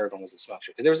second or the third one was the smoke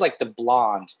show? Because there was like the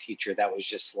blonde teacher that was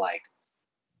just like,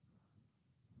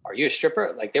 are you a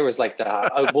stripper? Like there was like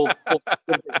the,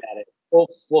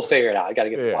 we'll figure it out. I got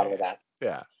to get to the bottom of that.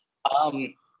 Yeah.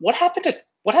 What happened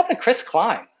to Chris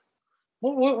Klein?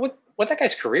 What that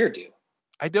guy's career do?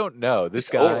 I don't know. This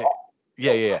Just guy. overall.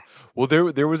 Yeah. Well,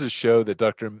 there was a show that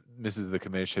Dr. and Mrs. the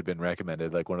Commish had been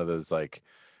recommended, like one of those like,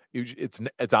 it's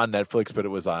on Netflix, but it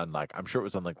was on like, I'm sure it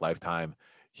was on like Lifetime.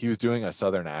 He was doing a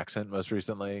Southern accent most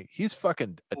recently. He's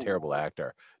fucking a terrible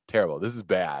actor. Terrible. This is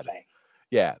bad. Okay.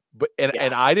 Yeah. But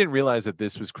and I didn't realize that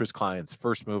this was Chris Klein's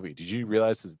first movie. Did you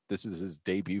realize this was his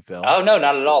debut film? Oh no,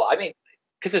 not at all. I mean,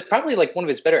 because it's probably like one of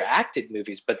his better acted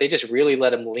movies, but they just really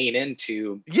let him lean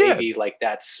into maybe like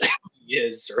that's who he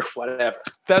is or whatever.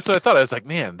 That's what I thought. I was like,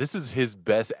 man, this is his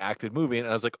best acted movie. And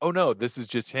I was like, oh no, this is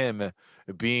just him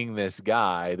being this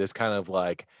guy, this kind of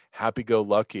like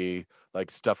happy-go-lucky,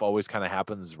 like stuff always kind of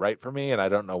happens right for me. And I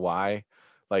don't know why.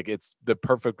 Like it's the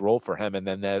perfect role for him. And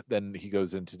then he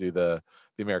goes in to do the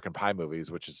American Pie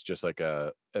movies, which is just like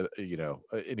an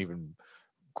even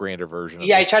grander version of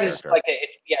Yeah, he this tried to just character.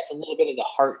 it's a little bit of the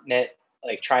Hartnett,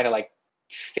 like trying to like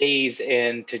phase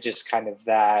into just kind of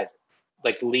that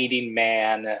like leading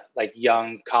man, like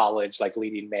young college, like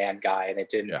leading man guy, and it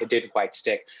didn't quite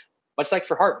stick. Much like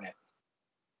for Hartnett.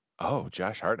 Oh,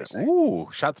 Josh Hartnett. Ooh,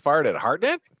 shots fired at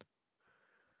Hartnett.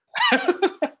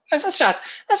 That's not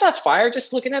shots fired.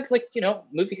 Just looking at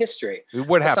movie history.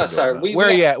 What happened?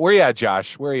 Where you at,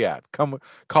 Josh? Where you at? Come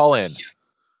call in.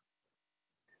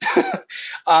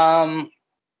 All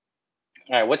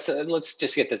right. Let's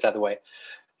just get this out of the way.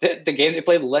 The game they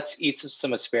played. Let's eat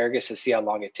some asparagus to see how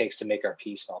long it takes to make our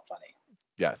pee smell funny.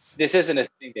 Yes. This isn't a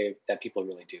thing that people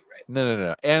really do, right?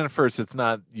 No. And first, it's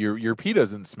not your pee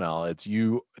doesn't smell. It's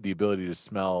the ability to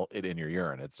smell it in your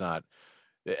urine. It's not.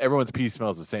 Everyone's pee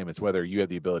smells the same. It's whether you have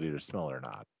the ability to smell it or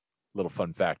not. Little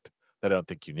fun fact that I don't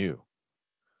think you knew.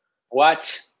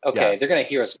 What? Okay, yes. They're going to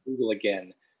hear us Google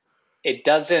again. It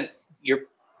doesn't.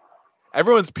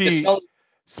 Everyone's pee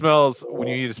smells when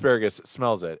you eat asparagus.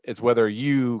 Smells it. It's whether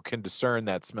you can discern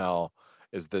that smell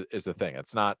is the thing.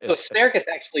 It's not. So asparagus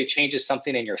actually changes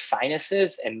something in your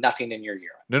sinuses and nothing in your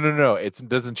urine. No. It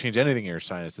doesn't change anything in your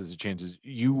sinuses. It changes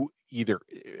you either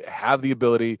have the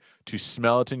ability to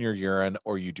smell it in your urine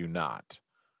or you do not.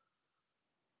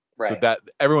 Right. So that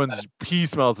everyone's pee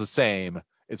smells the same.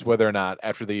 It's whether or not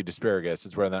after they eat asparagus,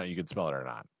 it's whether or not you can smell it or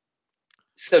not.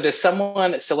 So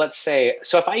let's say,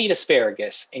 if I eat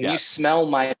asparagus and you smell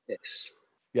my piss,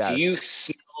 do you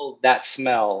smell that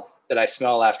smell that I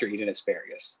smell after eating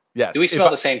asparagus? Yes. Do we smell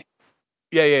the same?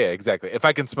 Yeah, exactly. If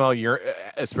I can smell your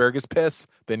asparagus piss,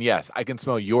 then yes, I can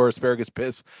smell your asparagus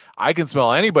piss. I can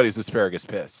smell anybody's asparagus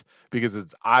piss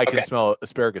because I can smell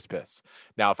asparagus piss.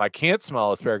 Now, if I can't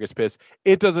smell asparagus piss,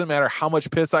 it doesn't matter how much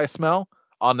piss I smell.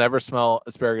 I'll never smell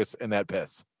asparagus in that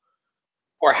piss.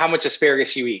 Or how much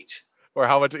asparagus you eat. Or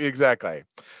how much exactly?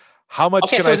 How much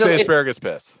can I say asparagus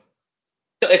piss?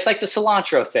 It's like the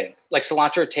cilantro thing. Like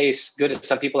cilantro tastes good to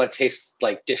some people, it tastes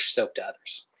like dish soap to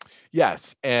others.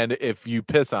 Yes, and if you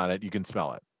piss on it, you can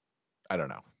smell it. I don't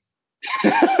know.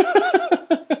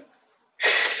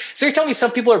 So you're telling me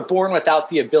some people are born without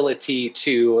the ability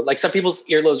to, like, some people's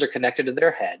earlobes are connected to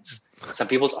their heads. Some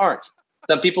people's aren't.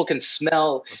 Some people can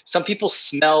smell. Some people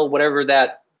smell whatever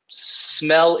that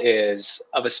smell is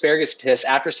of asparagus piss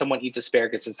after someone eats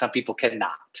asparagus, and some people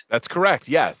cannot. That's correct.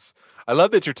 Yes. I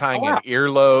love that you're tying in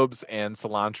earlobes and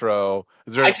cilantro.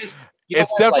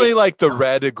 It's definitely like the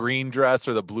red and green dress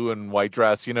or the blue and white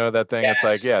dress. You know that thing? Yes.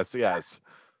 It's like, yes.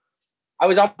 I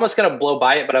was almost going to blow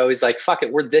by it, but I was like, fuck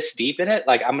it. We're this deep in it.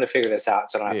 Like, I'm going to figure this out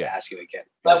so I don't have to ask you again.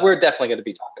 But we're definitely going to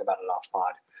be talking about it off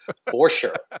pod for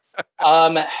sure.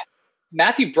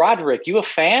 Matthew Broderick, you a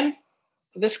fan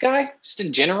of this guy? Just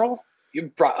in general? You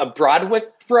a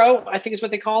Broadwick bro, I think is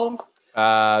what they call him.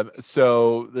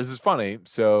 So this is funny.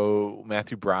 So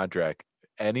Matthew Broderick,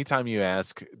 anytime you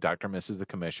ask Dr. Mrs. the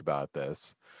Commish about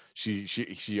this,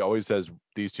 she always says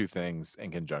these two things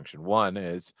in conjunction. One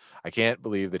is, I can't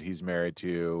believe that he's married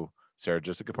to Sarah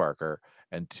Jessica Parker.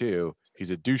 And two,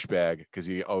 he's a douchebag because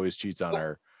he always cheats on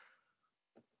her.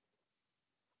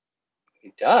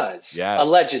 He does. Yes.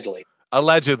 Allegedly.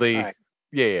 Right.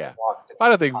 Yeah. I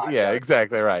don't think. Yeah,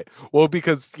 exactly right. Well,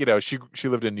 because she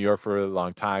lived in New York for a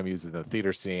long time. He was in the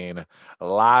theater scene.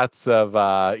 Lots of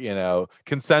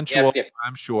consensual. Yep.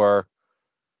 I'm sure.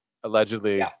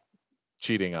 Allegedly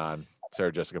cheating on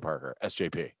Sarah Jessica Parker,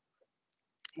 SJP.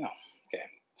 Oh, okay.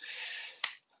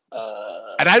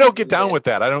 And I don't get down with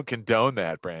that. I don't condone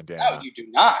that, Brandon. No, you do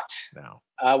not. No.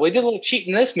 We did a little cheat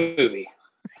in this movie.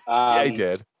 Yeah, he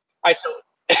did.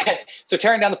 So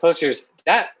tearing down the posters,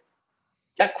 that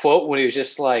quote when he was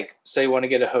just like, so you want to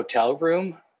get a hotel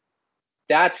room?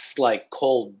 That's like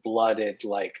cold-blooded,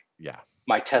 like,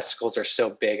 my testicles are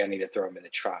so big I need to throw them in the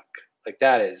trunk. Like,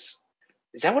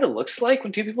 is that what it looks like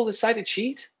when two people decide to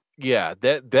cheat? Yeah,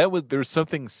 there's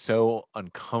something so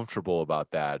uncomfortable about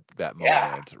that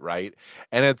moment, right?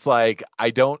 And it's like,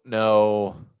 I don't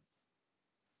know.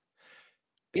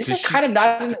 Isn't he kind of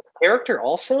not in his character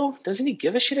also? Doesn't he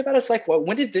give a shit about it? It's like, well,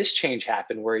 when did this change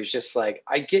happen where he's just like,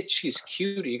 I get she's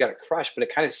cute or you got a crush, but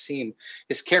it kind of seemed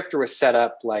his character was set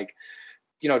up like,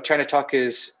 trying to talk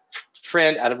his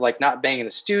friend out of like not banging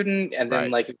a student and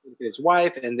then like his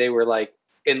wife, and they were like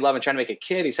in love and trying to make a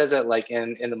kid. He says that like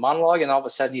in the monologue, and all of a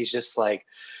sudden he's just like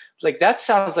that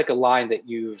sounds like a line that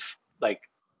you've like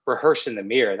rehearsed in the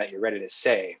mirror that you're ready to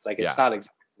say. Like, it's not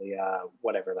exactly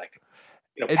whatever, like,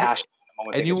 passion.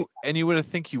 moment And they could you would have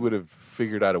think you would have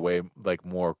figured out a way, like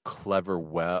more clever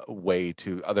way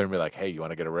to other than be like, hey, you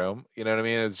want to get a room? You know what I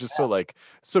mean? It's just so like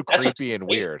so that's what's creepy and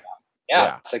amazing. weird.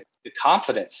 Yeah, it's like the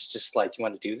confidence, just like you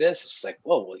want to do this. It's like,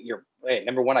 whoa, well,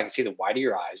 number one, I can see the white of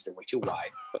your eyes; they're way too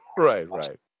wide. Right.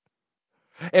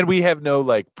 And we have no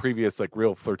like previous like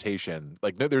real flirtation.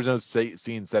 Like no, there's no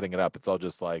scene setting it up. It's all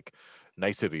just like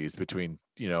niceties between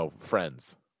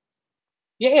friends.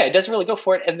 Yeah, it doesn't really go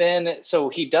for it. And then so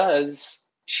he does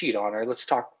cheat on her. Let's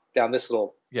talk down this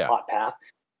little plot path.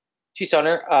 Cheats on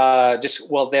her.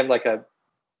 They have like a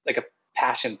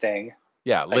passion thing.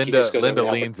 Yeah, Like Linda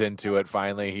leans into it.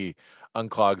 Finally, he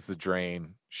unclogs the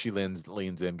drain. She leans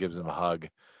in, gives him a hug.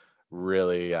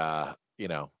 Really,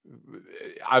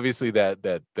 obviously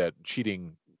that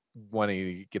cheating, wanting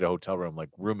to get a hotel room, like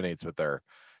ruminates with her.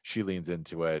 She leans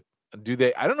into it. Do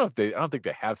they? I don't think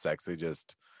they have sex. They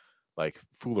just like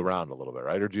fool around a little bit,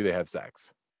 right? Or do they have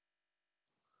sex?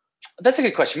 That's a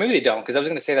good question. Maybe they don't, because I was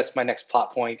going to say that's my next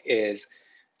plot point is.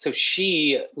 So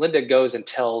Linda goes and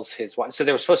tells his wife. So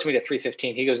they were supposed to meet at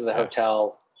 3:15. He goes to the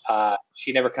hotel.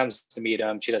 She never comes to meet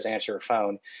him. She doesn't answer her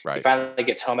phone. Right. He finally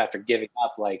gets home after giving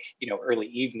up, early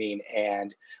evening,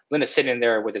 and Linda's sitting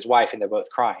there with his wife, and they're both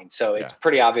crying. So it's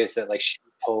pretty obvious that she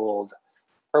told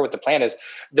her what the plan is.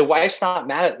 The wife's not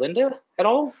mad at Linda at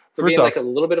all for being like a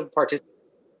little bit of a participant.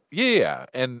 Yeah,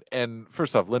 and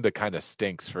first off, Linda kind of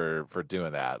stinks for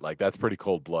doing that. Like that's pretty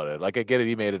cold blooded. Like I get it,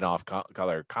 he made an off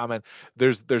color comment.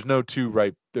 There's no two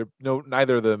right.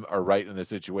 Neither of them are right in the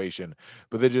situation.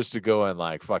 But then just to go and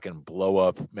like fucking blow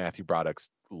up Matthew Broderick's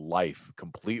life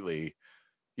completely.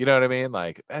 You know what I mean?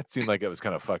 Like that seemed like it was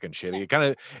kind of fucking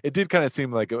shitty. It did kind of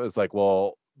seem like it was like,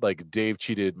 well, like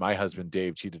my husband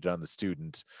Dave cheated on the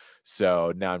student,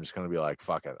 so now I'm just gonna be like,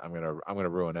 fuck it, I'm gonna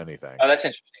ruin anything. Oh, that's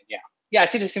interesting. Yeah,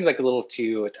 she just seemed like a little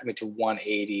too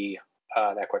 180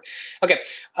 that quick. Okay,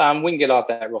 we can get off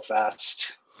that real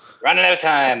fast. Running out of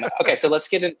time. Okay, so let's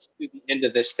get into the end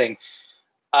of this thing.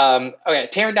 Okay,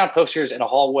 tearing down posters in a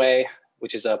hallway,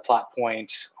 which is a plot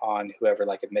point on whoever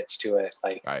admits to it.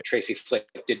 Tracy Flick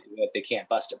did it. They can't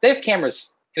bust it. They have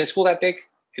cameras in a school that big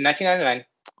in 1999.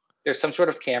 There's some sort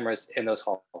of cameras in those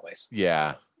hallways.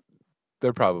 Yeah,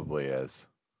 there probably is.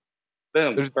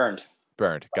 Boom. There's burned.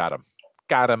 Got him.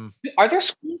 Are there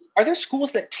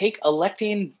schools that take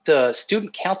electing the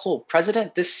student council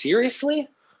president this seriously?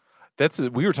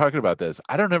 We were talking about this.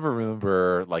 I don't ever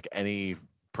remember any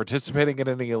participating in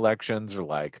any elections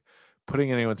or putting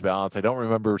anyone's ballots. I don't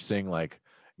remember seeing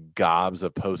gobs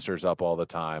of posters up all the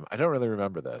time. I don't really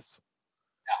remember this.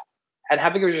 No. And how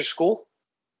big was your school?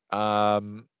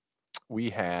 We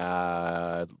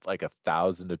had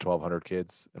 1,000 to 1,200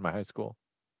 kids in my high school.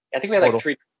 I think we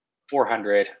had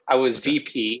 400. I was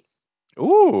VP.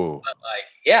 Ooh.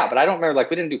 But I don't remember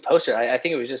we didn't do poster. I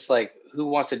think it was just who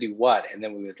wants to do what, and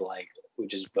then we would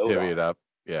just vote. Divvy it up.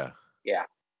 Yeah. Yeah.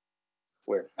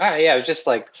 Weird. It was just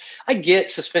I get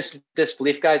suspension of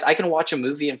disbelief, guys. I can watch a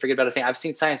movie and forget about a thing. I've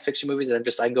seen science fiction movies and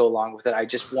I can go along with it. I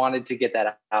just wanted to get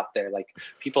that out there,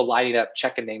 people lining up,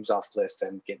 checking names off lists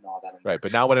and getting all that in there. Right,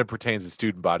 but not when it pertains to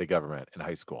student body government in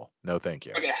high school. No, thank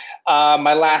you. Okay.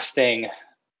 My last thing,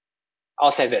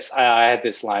 I'll say this. I had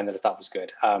this line that I thought was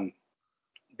good.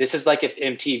 This is if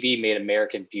MTV made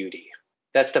American Beauty.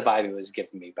 That's the vibe it was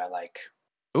giving me by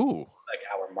hour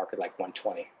mark at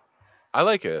 120. I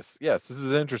like this. Yes, this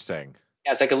is interesting.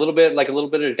 Yeah, it's a little bit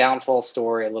of a downfall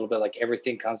story, a little bit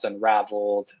everything comes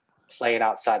unraveled, playing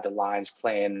outside the lines,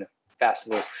 playing fast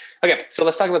and loose. Okay, so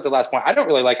let's talk about the last point. I don't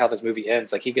really like how this movie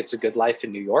ends. He gets a good life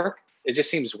in New York. It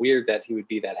just seems weird that he would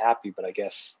be that happy, but I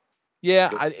guess.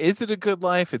 Yeah, is it a good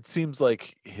life? It seems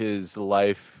like his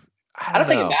life. I don't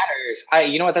think it matters.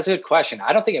 You know what? That's a good question.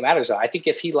 I don't think it matters though. I think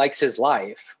if he likes his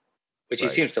life, which he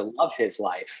seems to love his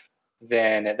life,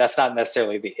 then that's not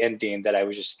necessarily the ending that I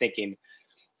was just thinking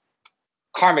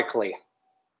karmically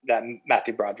that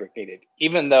Matthew Broderick needed.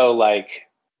 Even though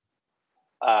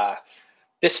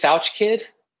this Fouch kid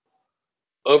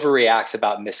overreacts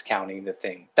about miscounting the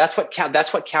thing. That's what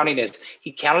counting is.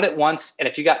 He counted it once, and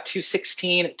if you got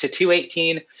 216 to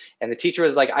 218 and the teacher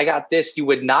was I got this, you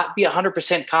would not be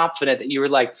 100% confident that you were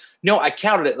no, I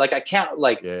counted it. I count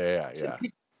yeah.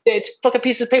 It's a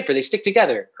piece of paper. They stick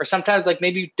together. Or sometimes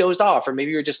maybe you dozed off, or maybe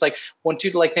you're just 1,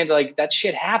 2 to that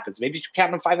shit happens. Maybe you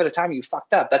count them 5 at a time and you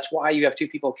fucked up. That's why you have 2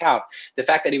 people count. The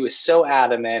fact that he was so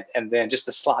adamant, and then just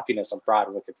the sloppiness of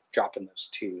Broderick of dropping those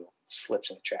 2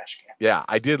 slips in the trash can. Yeah,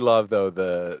 I did love though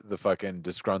the fucking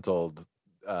disgruntled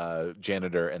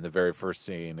janitor in the very first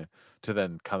scene to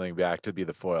then coming back to be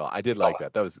the foil. I did like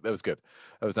that. That was good.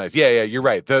 That was nice. Yeah, you're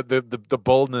right. The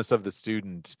boldness of the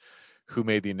student who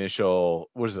made the initial,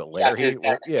 what is it, Yeah, Larry?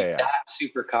 Yeah. Not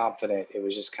super confident. It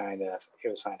was just kind of, it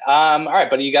was fine. All right,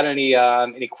 buddy, you got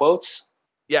any quotes?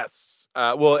 Yes.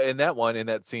 Well, in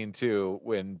that scene too,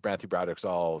 when Matthew Broderick's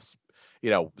all,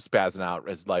 spazzing out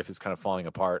as life is kind of falling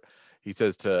apart, he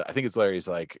says to, I think it's Larry, he's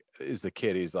like, is the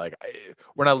kid, he's like,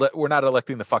 we're not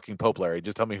electing the fucking Pope, Larry.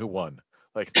 Just tell me who won.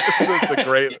 Like, it's a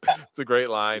great, it's a great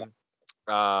line.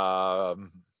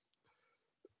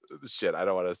 Shit, I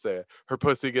don't want to say it. Her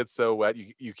pussy gets so wet,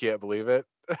 you can't believe it.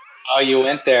 Oh, you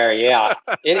went there. Yeah,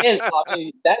 it is. I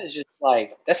mean, that is just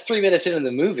like, that's 3 minutes into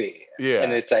the movie. Yeah.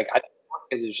 And it's like,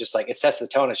 because it's just like, it sets the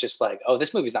tone. It's just like, oh,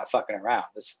 this movie's not fucking around.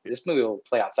 This movie will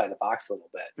play outside the box a little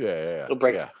bit. Yeah. It'll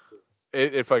break. Yeah.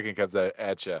 It fucking comes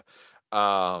at you.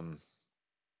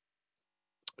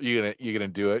 You gonna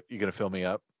do it? You gonna fill me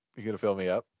up? You gonna fill me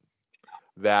up?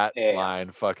 That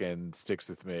line fucking sticks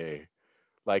with me.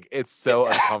 Like, it's so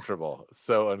uncomfortable.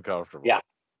 So uncomfortable. Yeah.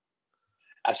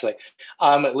 Absolutely.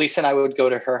 Lisa and I would go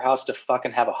to her house to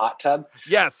fucking have a hot tub.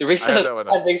 Yes. The reason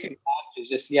that makes me laugh is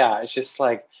just, it's just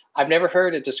like, I've never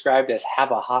heard it described as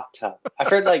have a hot tub. I've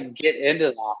heard like get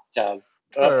into the hot tub.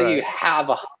 I don't think you have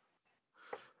a hot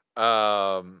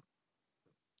tub.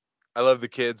 I love the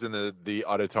kids in the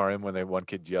auditorium when one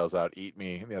kid yells out, "Eat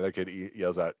me," and the other kid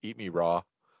yells out, "Eat me raw."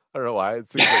 I don't know why. It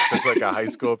seems like such like a high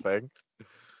school thing.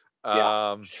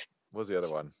 What was the other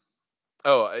one?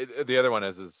 Oh, the other one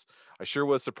is I sure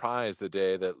was surprised the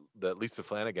day that Lisa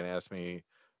Flanagan asked me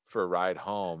for a ride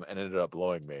home and ended up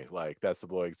blowing me. Like, that's the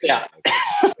blowing scene. Yeah.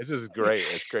 It's just great.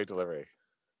 It's great delivery.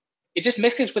 It just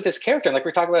mixes with his character. Like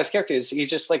we're talking about his character, he's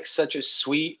just like such a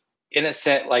sweet,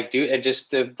 innocent like dude, and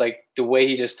just the way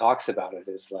he just talks about it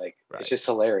is like It's just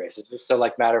hilarious. It's just so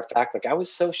like matter of fact. Like I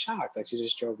was so shocked. Like she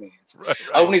just drove me. Right.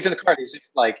 Oh, when he's in the car, he's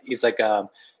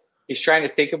trying to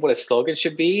think of what a slogan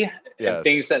should be and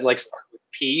things that like start with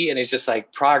P, and it's just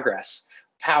like progress,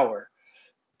 power,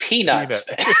 peanuts.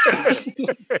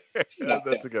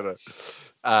 That's a good one.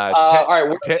 All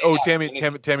right.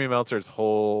 Tammy Meltzer's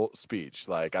whole speech.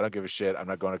 Like, I don't give a shit. I'm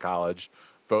not going to college.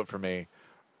 Vote for me.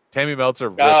 Tammy Meltzer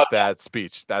ripped that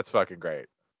speech. That's fucking great.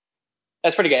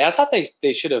 That's pretty good. And I thought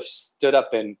they should have stood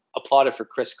up and applauded for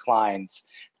Chris Klein's,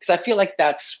 because I feel like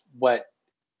that's what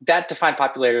that defined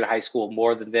popularity in high school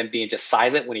more than them being just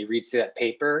silent when he reads through that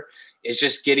paper, is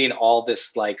just getting all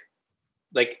this like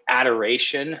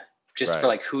adoration just for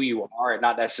like who you are and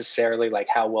not necessarily like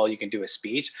how well you can do a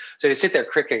speech. So they sit there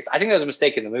critics. I think that was a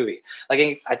mistake in the movie.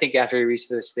 Like, I think after he reads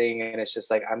this thing and it's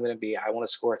just like, I want to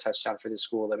score a touchdown for this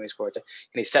school. Let me score it. And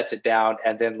he sets it down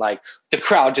and then like the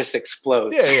crowd just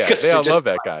explodes. Yeah. They all love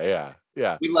that guy.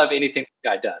 Yeah. We love anything the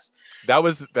guy does. That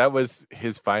was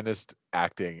his finest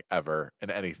acting ever in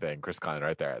anything. Chris Klein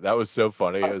right there. That was so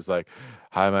funny. It was like,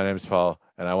 hi, my name's Paul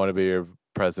and I want to be your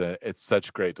president. It's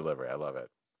such great delivery. I love it.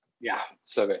 Yeah.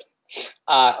 So good.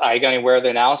 Are you going where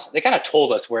they're now? They kind of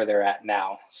told us where they're at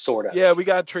now, sort of. Yeah, we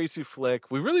got Tracy Flick.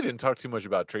 We really didn't talk too much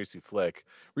about Tracy Flick.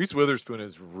 Reese Witherspoon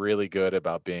is really good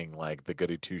about being like the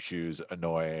goody two shoes,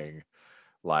 annoying,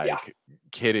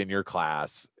 kid in your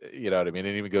class. You know what I mean?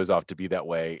 And even goes off to be that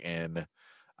way in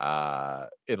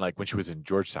like when she was in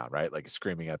Georgetown, right? Like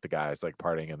screaming at the guys, like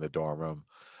partying in the dorm room.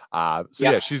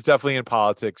 So she's definitely in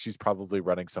politics. She's probably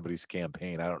running somebody's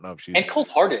campaign. I don't know if she's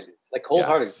cold-hearted, like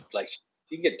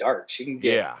she can get dark. She can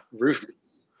get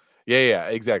ruthless. Yeah,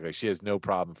 exactly. She has no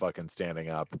problem fucking standing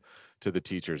up to the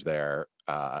teachers there.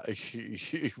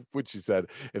 Which she said,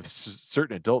 if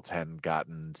certain adults hadn't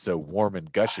gotten so warm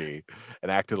and gushy and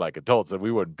acted like adults, then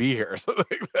we wouldn't be here. Something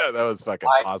like that. That was fucking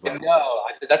awesome. No,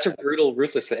 that's a brutal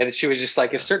ruthless. And she was just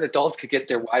like, if certain adults could get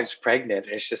their wives pregnant,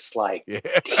 it's just like,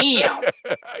 damn.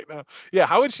 I know. Yeah,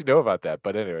 how would she know about that?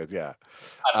 But anyways, yeah.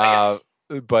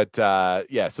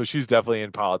 So she's definitely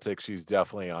in politics. She's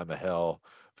definitely on the Hill,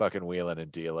 fucking wheeling and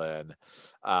dealing.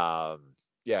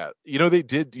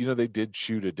 They did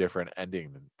shoot a different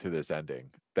ending to this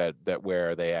ending that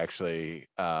where they actually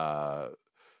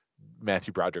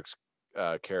Matthew Broderick's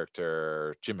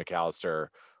character Jim McAllister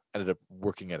ended up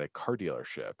working at a car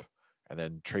dealership, and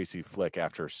then Tracy Flick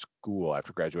after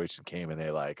graduation came and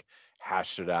they like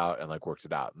hashed it out and like worked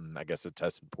it out, and I guess it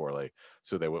tested poorly,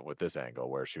 so they went with this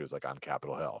angle where she was like on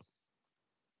Capitol Hill.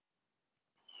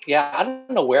 Yeah, I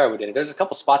don't know where I would do it. There's a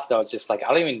couple spots though. It's just like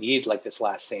I don't even need like this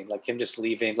last scene, like him just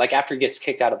leaving, like after he gets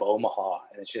kicked out of Omaha,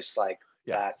 and it's just like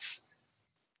that's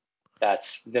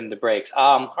them the breaks.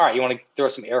 All right, you want to throw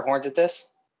some air horns at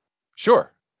this?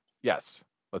 Sure. Yes,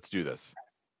 let's do this.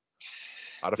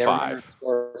 Out of 5.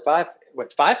 Or 5?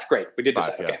 What, 5? Great, we did this.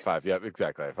 5, okay. 5. Yeah,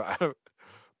 exactly. 5.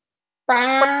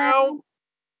 Bow.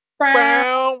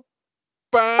 Bow.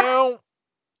 Bow.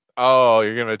 Oh,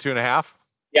 you're giving it a 2.5?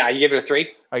 Yeah, you give it a 3?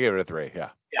 I give it a 3. Yeah.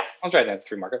 Yeah, I'll try that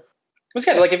 3 marker. It was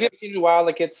good. Like if you haven't seen it in a while,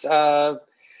 like it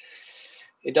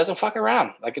doesn't fuck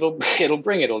around. Like it'll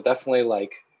bring it. It'll definitely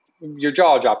like your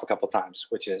jaw will drop a couple times,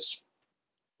 which is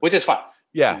fun.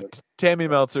 Yeah, Tammy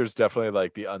Meltzer's definitely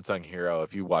like the unsung hero.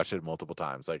 If you watch it multiple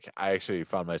times, like I actually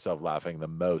found myself laughing the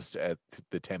most at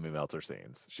the Tammy Meltzer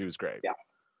scenes. She was great. Yeah.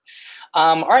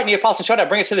 All right, Neapolitan Showdown,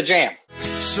 bring us to the jam.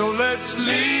 So let's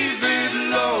leave it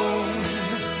alone,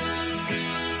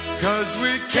 'cause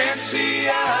we can't see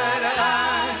eye to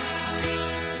eye.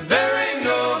 There ain't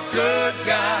no good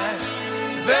guy,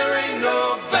 there ain't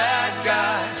no bad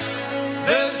guy.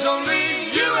 There's only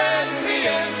you and me,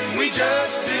 and we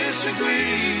just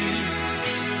disagree.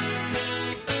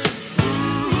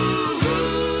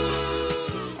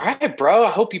 All right, bro.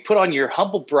 I hope you put on your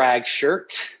humble brag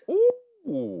shirt.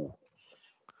 Ooh.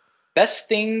 Best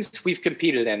things we've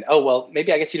competed in. Oh, well,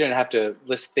 maybe I guess you didn't have to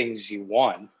list things you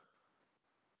won.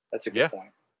 That's a good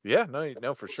point. Yeah,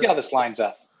 no, for sure. See how this lines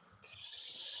up.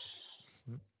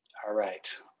 All right.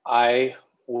 I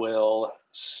will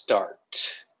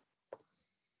start.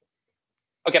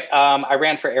 Okay. I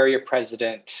ran for area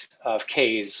president of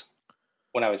K's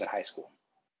when I was in high school.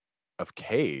 Of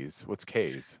K's? What's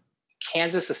K's?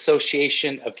 Kansas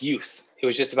Association of Youth. It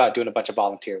was just about doing a bunch of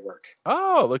volunteer work.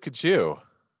 Oh, look at you.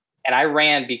 And I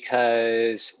ran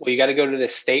because, well, you got to go to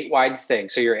this statewide thing.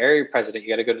 So you're area president, you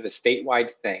got to go to the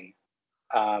statewide thing.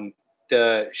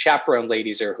 The chaperone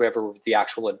ladies or whoever the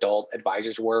actual adult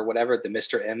advisors were, whatever, the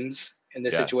Mr. M's in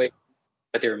this situation,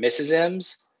 but they were Mrs.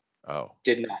 M's. Oh.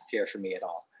 Did not care for me at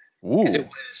all. Ooh.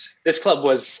 This club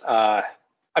was, I'm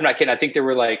not kidding. I think there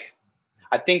were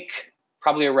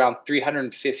probably around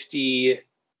 350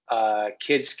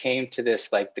 kids came to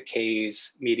this, like the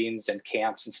K's meetings and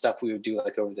camps and stuff we would do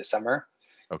like over the summer.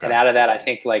 Okay. And out of that, I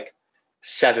think like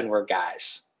 7 were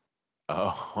guys.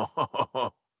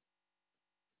 Oh,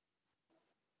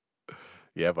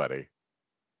 yeah, buddy.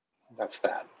 That's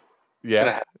that.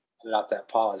 Yeah. Put out that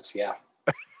pause. Yeah.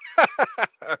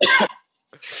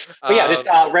 But yeah, just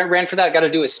ran for that. Got to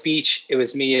do a speech. It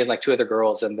was me and like 2 other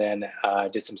girls, and then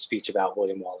did some speech about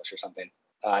William Wallace or something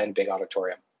in a big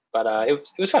auditorium. But it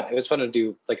was fun. It was fun to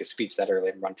do like a speech that early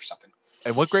and run for something.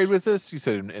 And what grade was this? You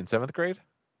said in 7th grade?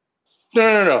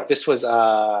 No. This was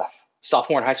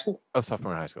sophomore in high school. Oh,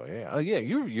 sophomore in high school. Yeah. Oh, yeah.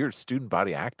 You're student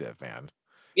body active, man.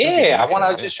 Yeah,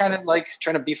 I was just trying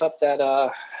to beef up that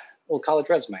old college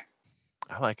resume.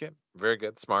 I like it. Very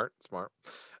good. Smart.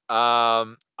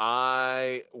 I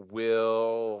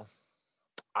will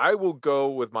go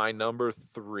with my number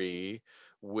 3,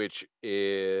 which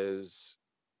is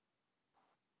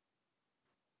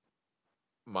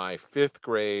my 5th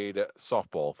grade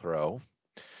softball throw.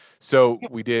 So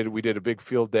we did a big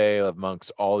field day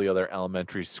amongst all the other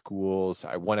elementary schools.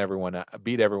 I won everyone,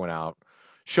 beat everyone out,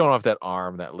 showing off that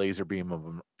arm, that laser beam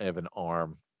of an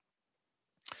arm.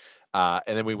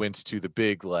 And then we went to the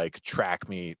big like track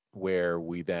meet where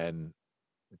we then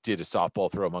did a softball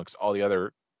throw amongst all the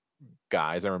other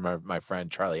guys. I remember my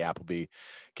friend Charlie Appleby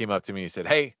came up to me and said,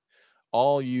 "Hey,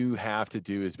 all you have to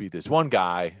do is beat this one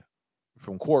guy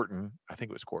from Quarton." I think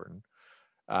it was Quarton.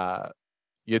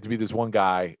 You have to beat this one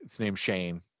guy. It's named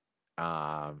Shane.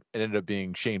 It ended up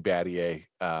being Shane Battier.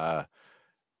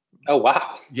 Oh,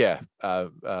 wow. Yeah.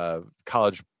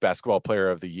 College basketball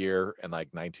player of the year in like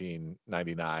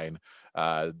 1999.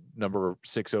 Number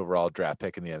 6 overall draft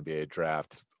pick in the NBA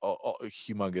draft. A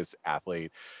humongous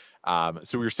athlete.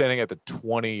 So we were standing at the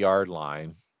 20-yard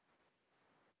line,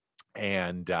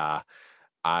 and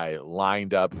I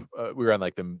lined up. We were on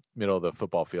like the middle of the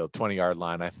football field, 20-yard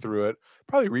line. I threw it,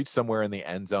 probably reached somewhere in the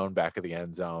end zone, back of the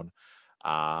end zone.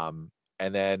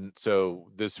 And then,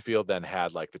 so this field then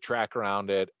had like the track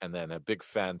around it, and then a big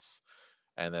fence,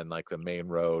 and then like the main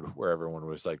road where everyone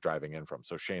was like driving in from.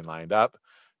 So Shane lined up,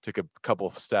 took a couple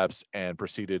of steps, and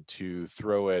proceeded to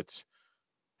throw it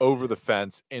over the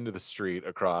fence into the street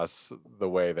across the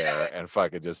way there, and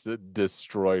fucking just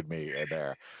destroyed me in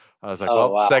there. I was like,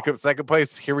 wow. Second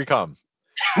place, here we come.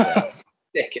 Yeah.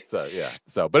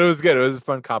 But it was good. It was a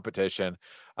fun competition.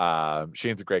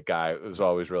 Shane's a great guy. It was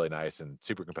always really nice and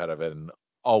super competitive, and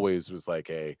always was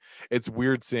like it's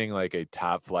weird seeing like a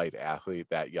top flight athlete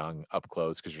that young up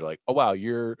close, because you're like, oh wow,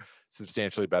 you're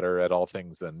substantially better at all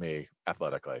things than me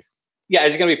athletically. Yeah,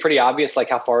 is it gonna be pretty obvious like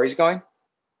how far he's going?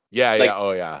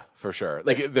 Yeah, for sure.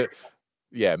 Like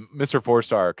Mr.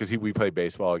 4-star, because we played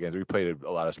baseball against, we played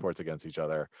a lot of sports against each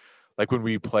other. Like when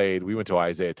we went to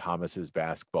Isaiah Thomas's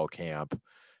basketball camp,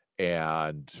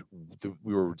 and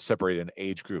we were separated in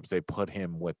age groups. They put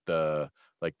him with the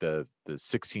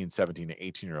 16, 17,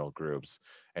 18-year-old groups,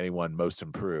 and he won most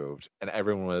improved. And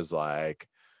everyone was like,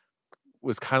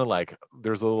 was kind of like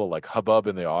there's a little like hubbub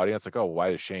in the audience, like, oh,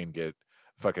 why does Shane get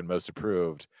fucking most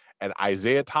approved? And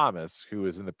Isaiah Thomas, who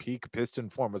is in the peak Piston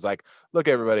form, was like, look,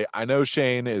 everybody, I know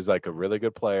Shane is like a really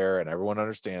good player and everyone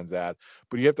understands that,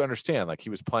 but you have to understand, like, he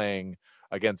was playing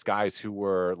against guys who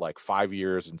were like 5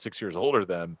 years and 6 years older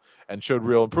than him and showed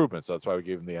real improvement. So that's why we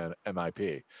gave him the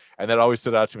MIP. And that always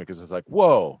stood out to me because it's like,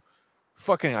 whoa,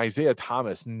 fucking Isaiah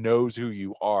Thomas knows who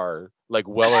you are like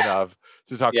well enough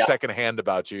to talk secondhand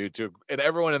about you and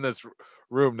everyone in this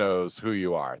room knows who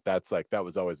you are. That's like, that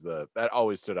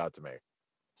always stood out to me.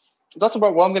 That's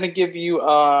about what I'm going to give you.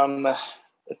 The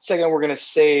second, we're going to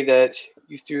say that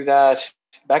you threw that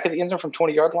back at the end zone from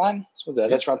 20-yard line. So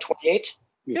that's around 28.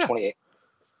 Yeah. 28.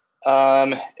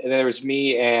 And then there was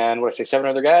me and 7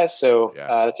 other guys. So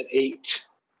that's an 8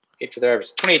 for the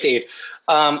average, 28 to 8.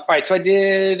 All right. So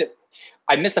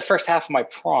I missed the first half of my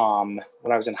prom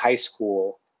when I was in high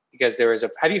school because there was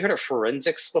have you heard of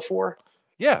forensics before?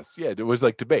 Yes. Yeah. It was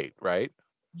like debate, right?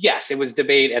 Yes, it was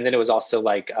debate. And then it was also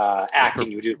like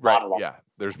acting. You would do monologue. Yeah.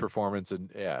 There's performance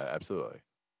and absolutely.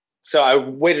 So I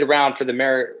waited around for the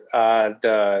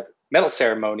medal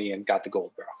ceremony and got the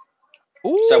gold, bro.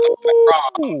 Ooh. So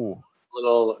my prom,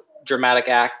 little dramatic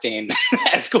acting,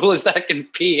 as cool as that can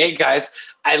be. Hey guys,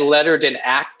 I lettered in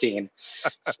acting.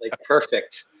 It's like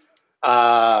perfect.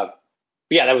 That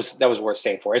was worth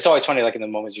staying for. It's always funny, like in the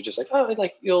moments you're just like, oh,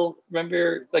 like you'll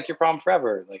remember like your prom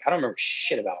forever. Like I don't remember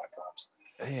shit about my proms.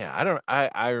 Yeah,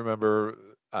 I remember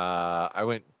I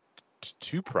went to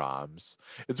 2 proms.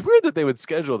 It's weird that they would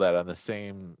schedule that on the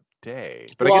same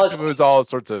day, but I guess it was all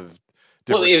sorts of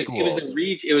different schools.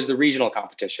 It was the regional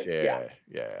competition. Yeah.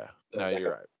 No,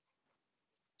 you're right.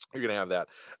 You're gonna have that.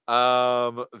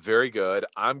 Very good.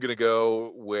 I'll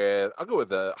go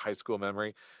with a high school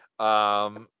memory.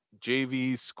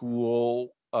 JV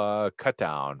school cut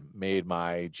down made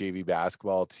my JV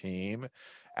basketball team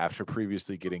after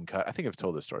previously getting cut. I think I've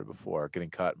told this story before, getting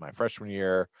cut my freshman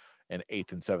year in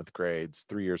 8th and 7th grades,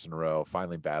 3 years in a row,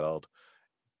 finally battled,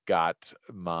 got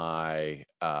my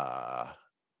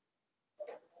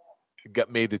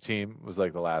made the team, was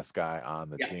like the last guy on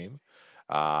the team.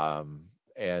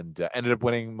 And ended up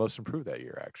winning most improved that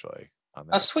year, actually.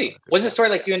 That's sweet. Was the story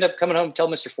like you end up coming home and tell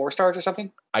Mr. 4 Stars or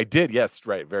something? I did. Yes.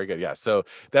 Right. Very good. Yeah. So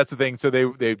that's the thing. So they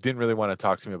didn't really want to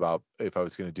talk to me about if I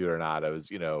was going to do it or not. I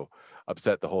was,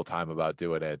 upset the whole time about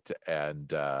doing it. And,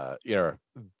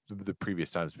 the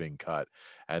previous times being cut,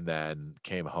 and then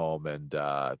came home and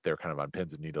they were kind of on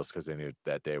pins and needles because they knew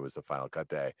that day was the final cut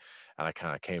day. And I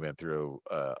kind of came in through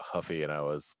huffy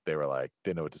and they were like,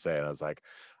 didn't know what to say. And I was like,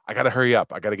 I got to hurry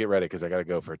up. I got to get ready because I got to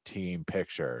go for team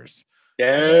pictures.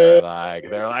 Yeah.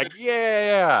 They're like,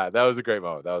 yeah. That was a great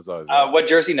moment. That was always what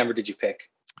jersey number did you pick?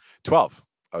 12.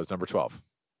 I was number 12.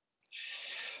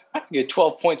 I can get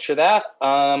 12 points for that.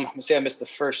 I'm going to say I missed the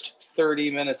first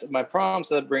 30 minutes of my prom,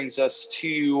 so that brings us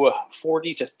to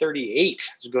 40 to 38.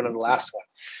 So we're going to the last one.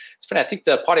 It's funny. I think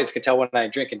the audience can tell when I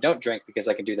drink and don't drink because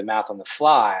I can do the math on the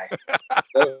fly.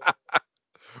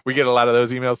 We get a lot of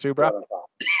those emails too, bro.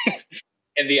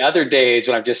 And the other days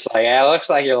when I'm just like, it looks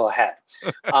like you're a little ahead.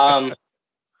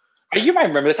 You might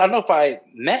remember this. I don't know if I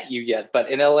met you yet, but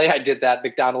in LA, I did that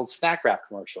McDonald's snack wrap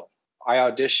commercial. I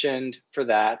auditioned for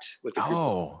that with a group of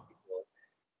people.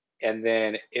 And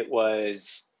then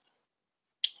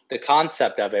the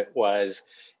concept of it was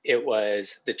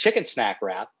the chicken snack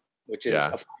wrap, which is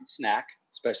a fine snack,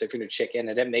 especially if you're doing chicken.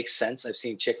 And it makes sense. I've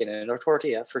seen chicken in a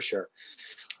tortilla for sure.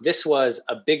 This was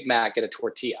a Big Mac and a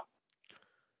tortilla.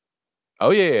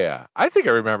 Oh, yeah. I think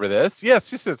I remember this.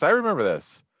 Yes. I remember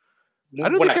this. I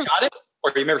shot it,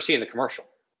 or do you remember seeing the commercial?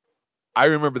 I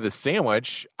remember the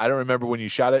sandwich. I don't remember when you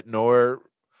shot it, I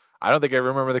don't think I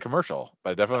remember the commercial,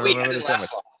 but I definitely remember the sandwich.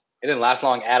 It didn't last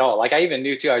long at all. Like I even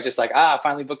knew too. I was just like, I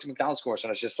finally booked a McDonald's commercial.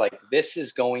 And I was just like, this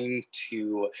is going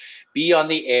to be on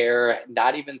the air,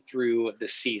 not even through the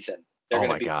season. Oh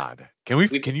my God.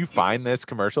 Can you find this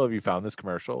commercial? Have you found this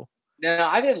commercial? No,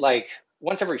 I've been like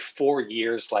once every 4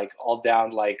 years, like all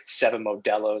down like 7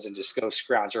 Modelo's and just go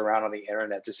scrounge around on the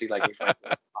internet to see like,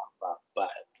 but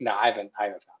no, I haven't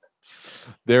found it.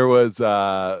 There was, did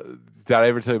I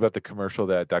ever tell you about the commercial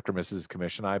that Dr. Mrs.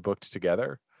 Commission and I booked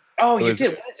together? Oh, you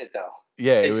did. What is it though?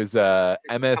 Yeah, it was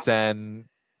MSN.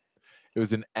 It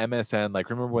was an MSN.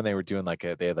 Like, remember when they were doing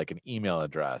they had like an email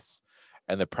address,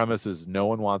 and the premise is no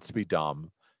one wants to be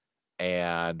dumb.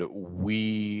 And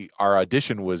our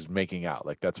audition was making out.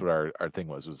 Like that's what our thing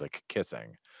was like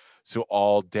kissing. So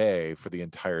all day for the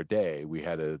entire day, we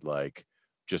had to like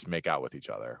just make out with each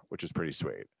other, which is pretty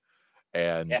sweet.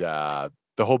 And the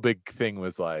whole big thing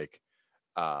was like,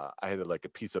 I had like a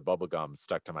piece of bubble gum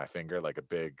stuck to my finger, like a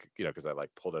big, because I like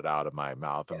pulled it out of my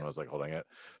mouth and was like holding it.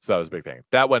 So that was a big thing.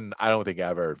 That one, I don't think I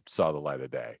ever saw the light of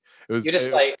day. It was you're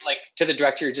just like to the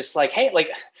director, you're just like, hey,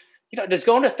 like, does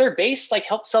going to third base like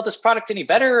help sell this product any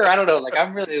better? Or I don't know. Like,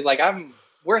 I'm really like,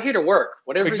 we're here to work.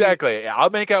 Whatever. Exactly. I'll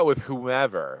make out with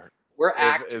whomever. We're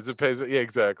actors. Yeah,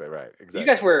 exactly. Right.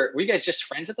 Exactly. Were you guys just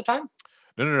friends at the time?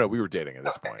 No. We were dating at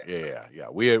this point. Yeah.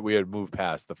 We had moved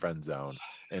past the friend zone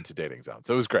into dating zone.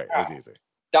 So it was great. It was easy.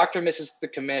 Dr. and Mrs. the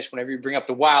Commish, whenever you bring up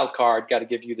the wild card, got to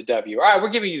give you the W. All right, we're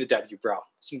giving you the W, bro.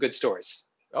 Some good stories.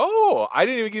 Oh, I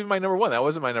didn't even give you my number one. That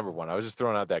wasn't my number one. I was just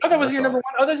throwing out that. Oh, that was your number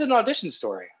one? Oh, there's an audition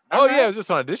story. Oh, yeah, it was just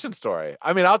an audition story.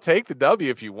 I mean, I'll take the W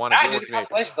if you want to give it to me.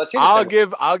 Let's hear I'm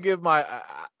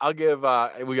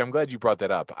glad you brought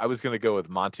that up. I was going to go with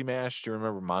Monty Mash. Do you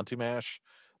remember Monty Mash?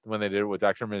 When they did it with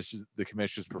Dr. the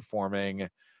Commish was performing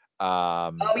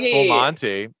Full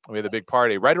Monty. We had the big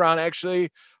party right around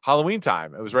actually Halloween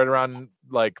time. It was right around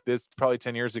like this, probably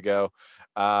 10 years ago.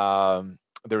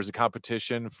 There was a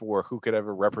competition for who could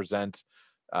ever represent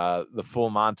the Full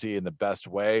Monty in the best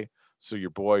way. So your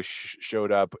boy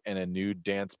showed up in a nude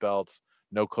dance belt,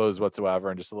 no clothes whatsoever,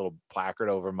 and just a little placard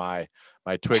over my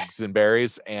twigs and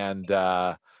berries. And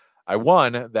I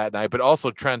won that night, but also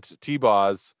Trent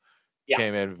T-Boz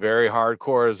came in very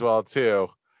hardcore as well too.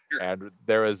 Sure. And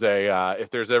there was if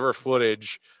there's ever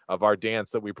footage of our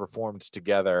dance that we performed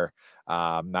together,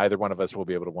 neither one of us will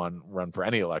be able to run for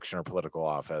any election or political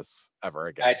office ever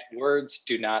again. Guys, words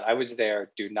I was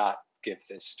there, do not give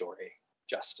this story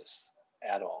justice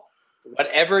at all.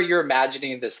 Whatever you're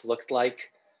imagining this looked like,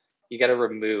 you got to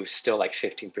remove still like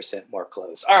 15% more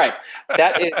clothes. All right.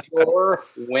 That is your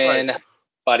win, right,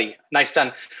 buddy. Nice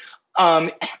done.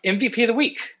 MVP of the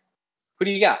week. Who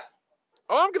do you got?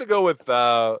 Oh, I'm going to go with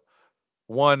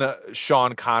one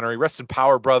Sean Connery. Rest in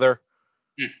power, brother.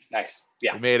 Nice.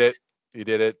 Yeah. You made it. You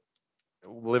did it.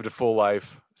 Lived a full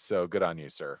life. So good on you,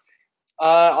 sir.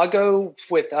 I'll go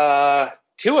with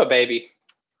Tua, baby.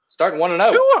 Starting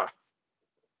 1-0. Tua.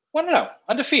 1-0.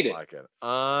 Undefeated. I like it.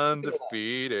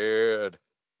 Undefeated.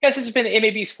 Guys, this has been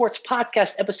MAB Sports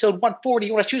Podcast, episode 140.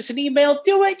 You want to shoot us an email?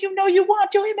 Do it. You know you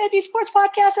want to.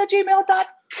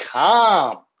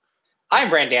 MABsportspodcast@gmail.com. I'm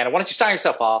Brandana. Why don't you sign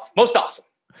yourself off? Most awesome.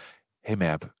 Hey,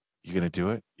 Mab, you going to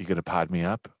do it? You going to pod me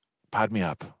up? Pod me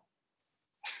up.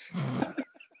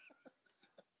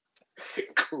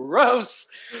 Gross.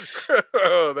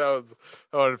 That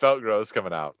one felt gross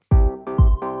coming out.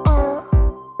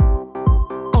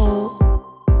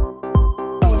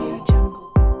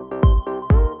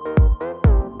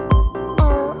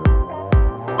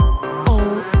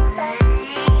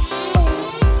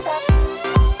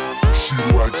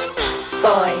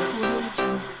 Boys,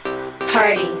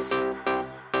 parties,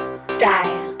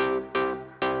 style,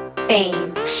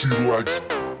 fame,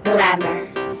 glamour,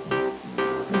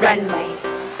 runway,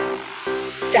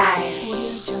 style,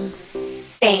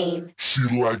 fame. She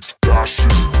likes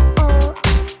fashion.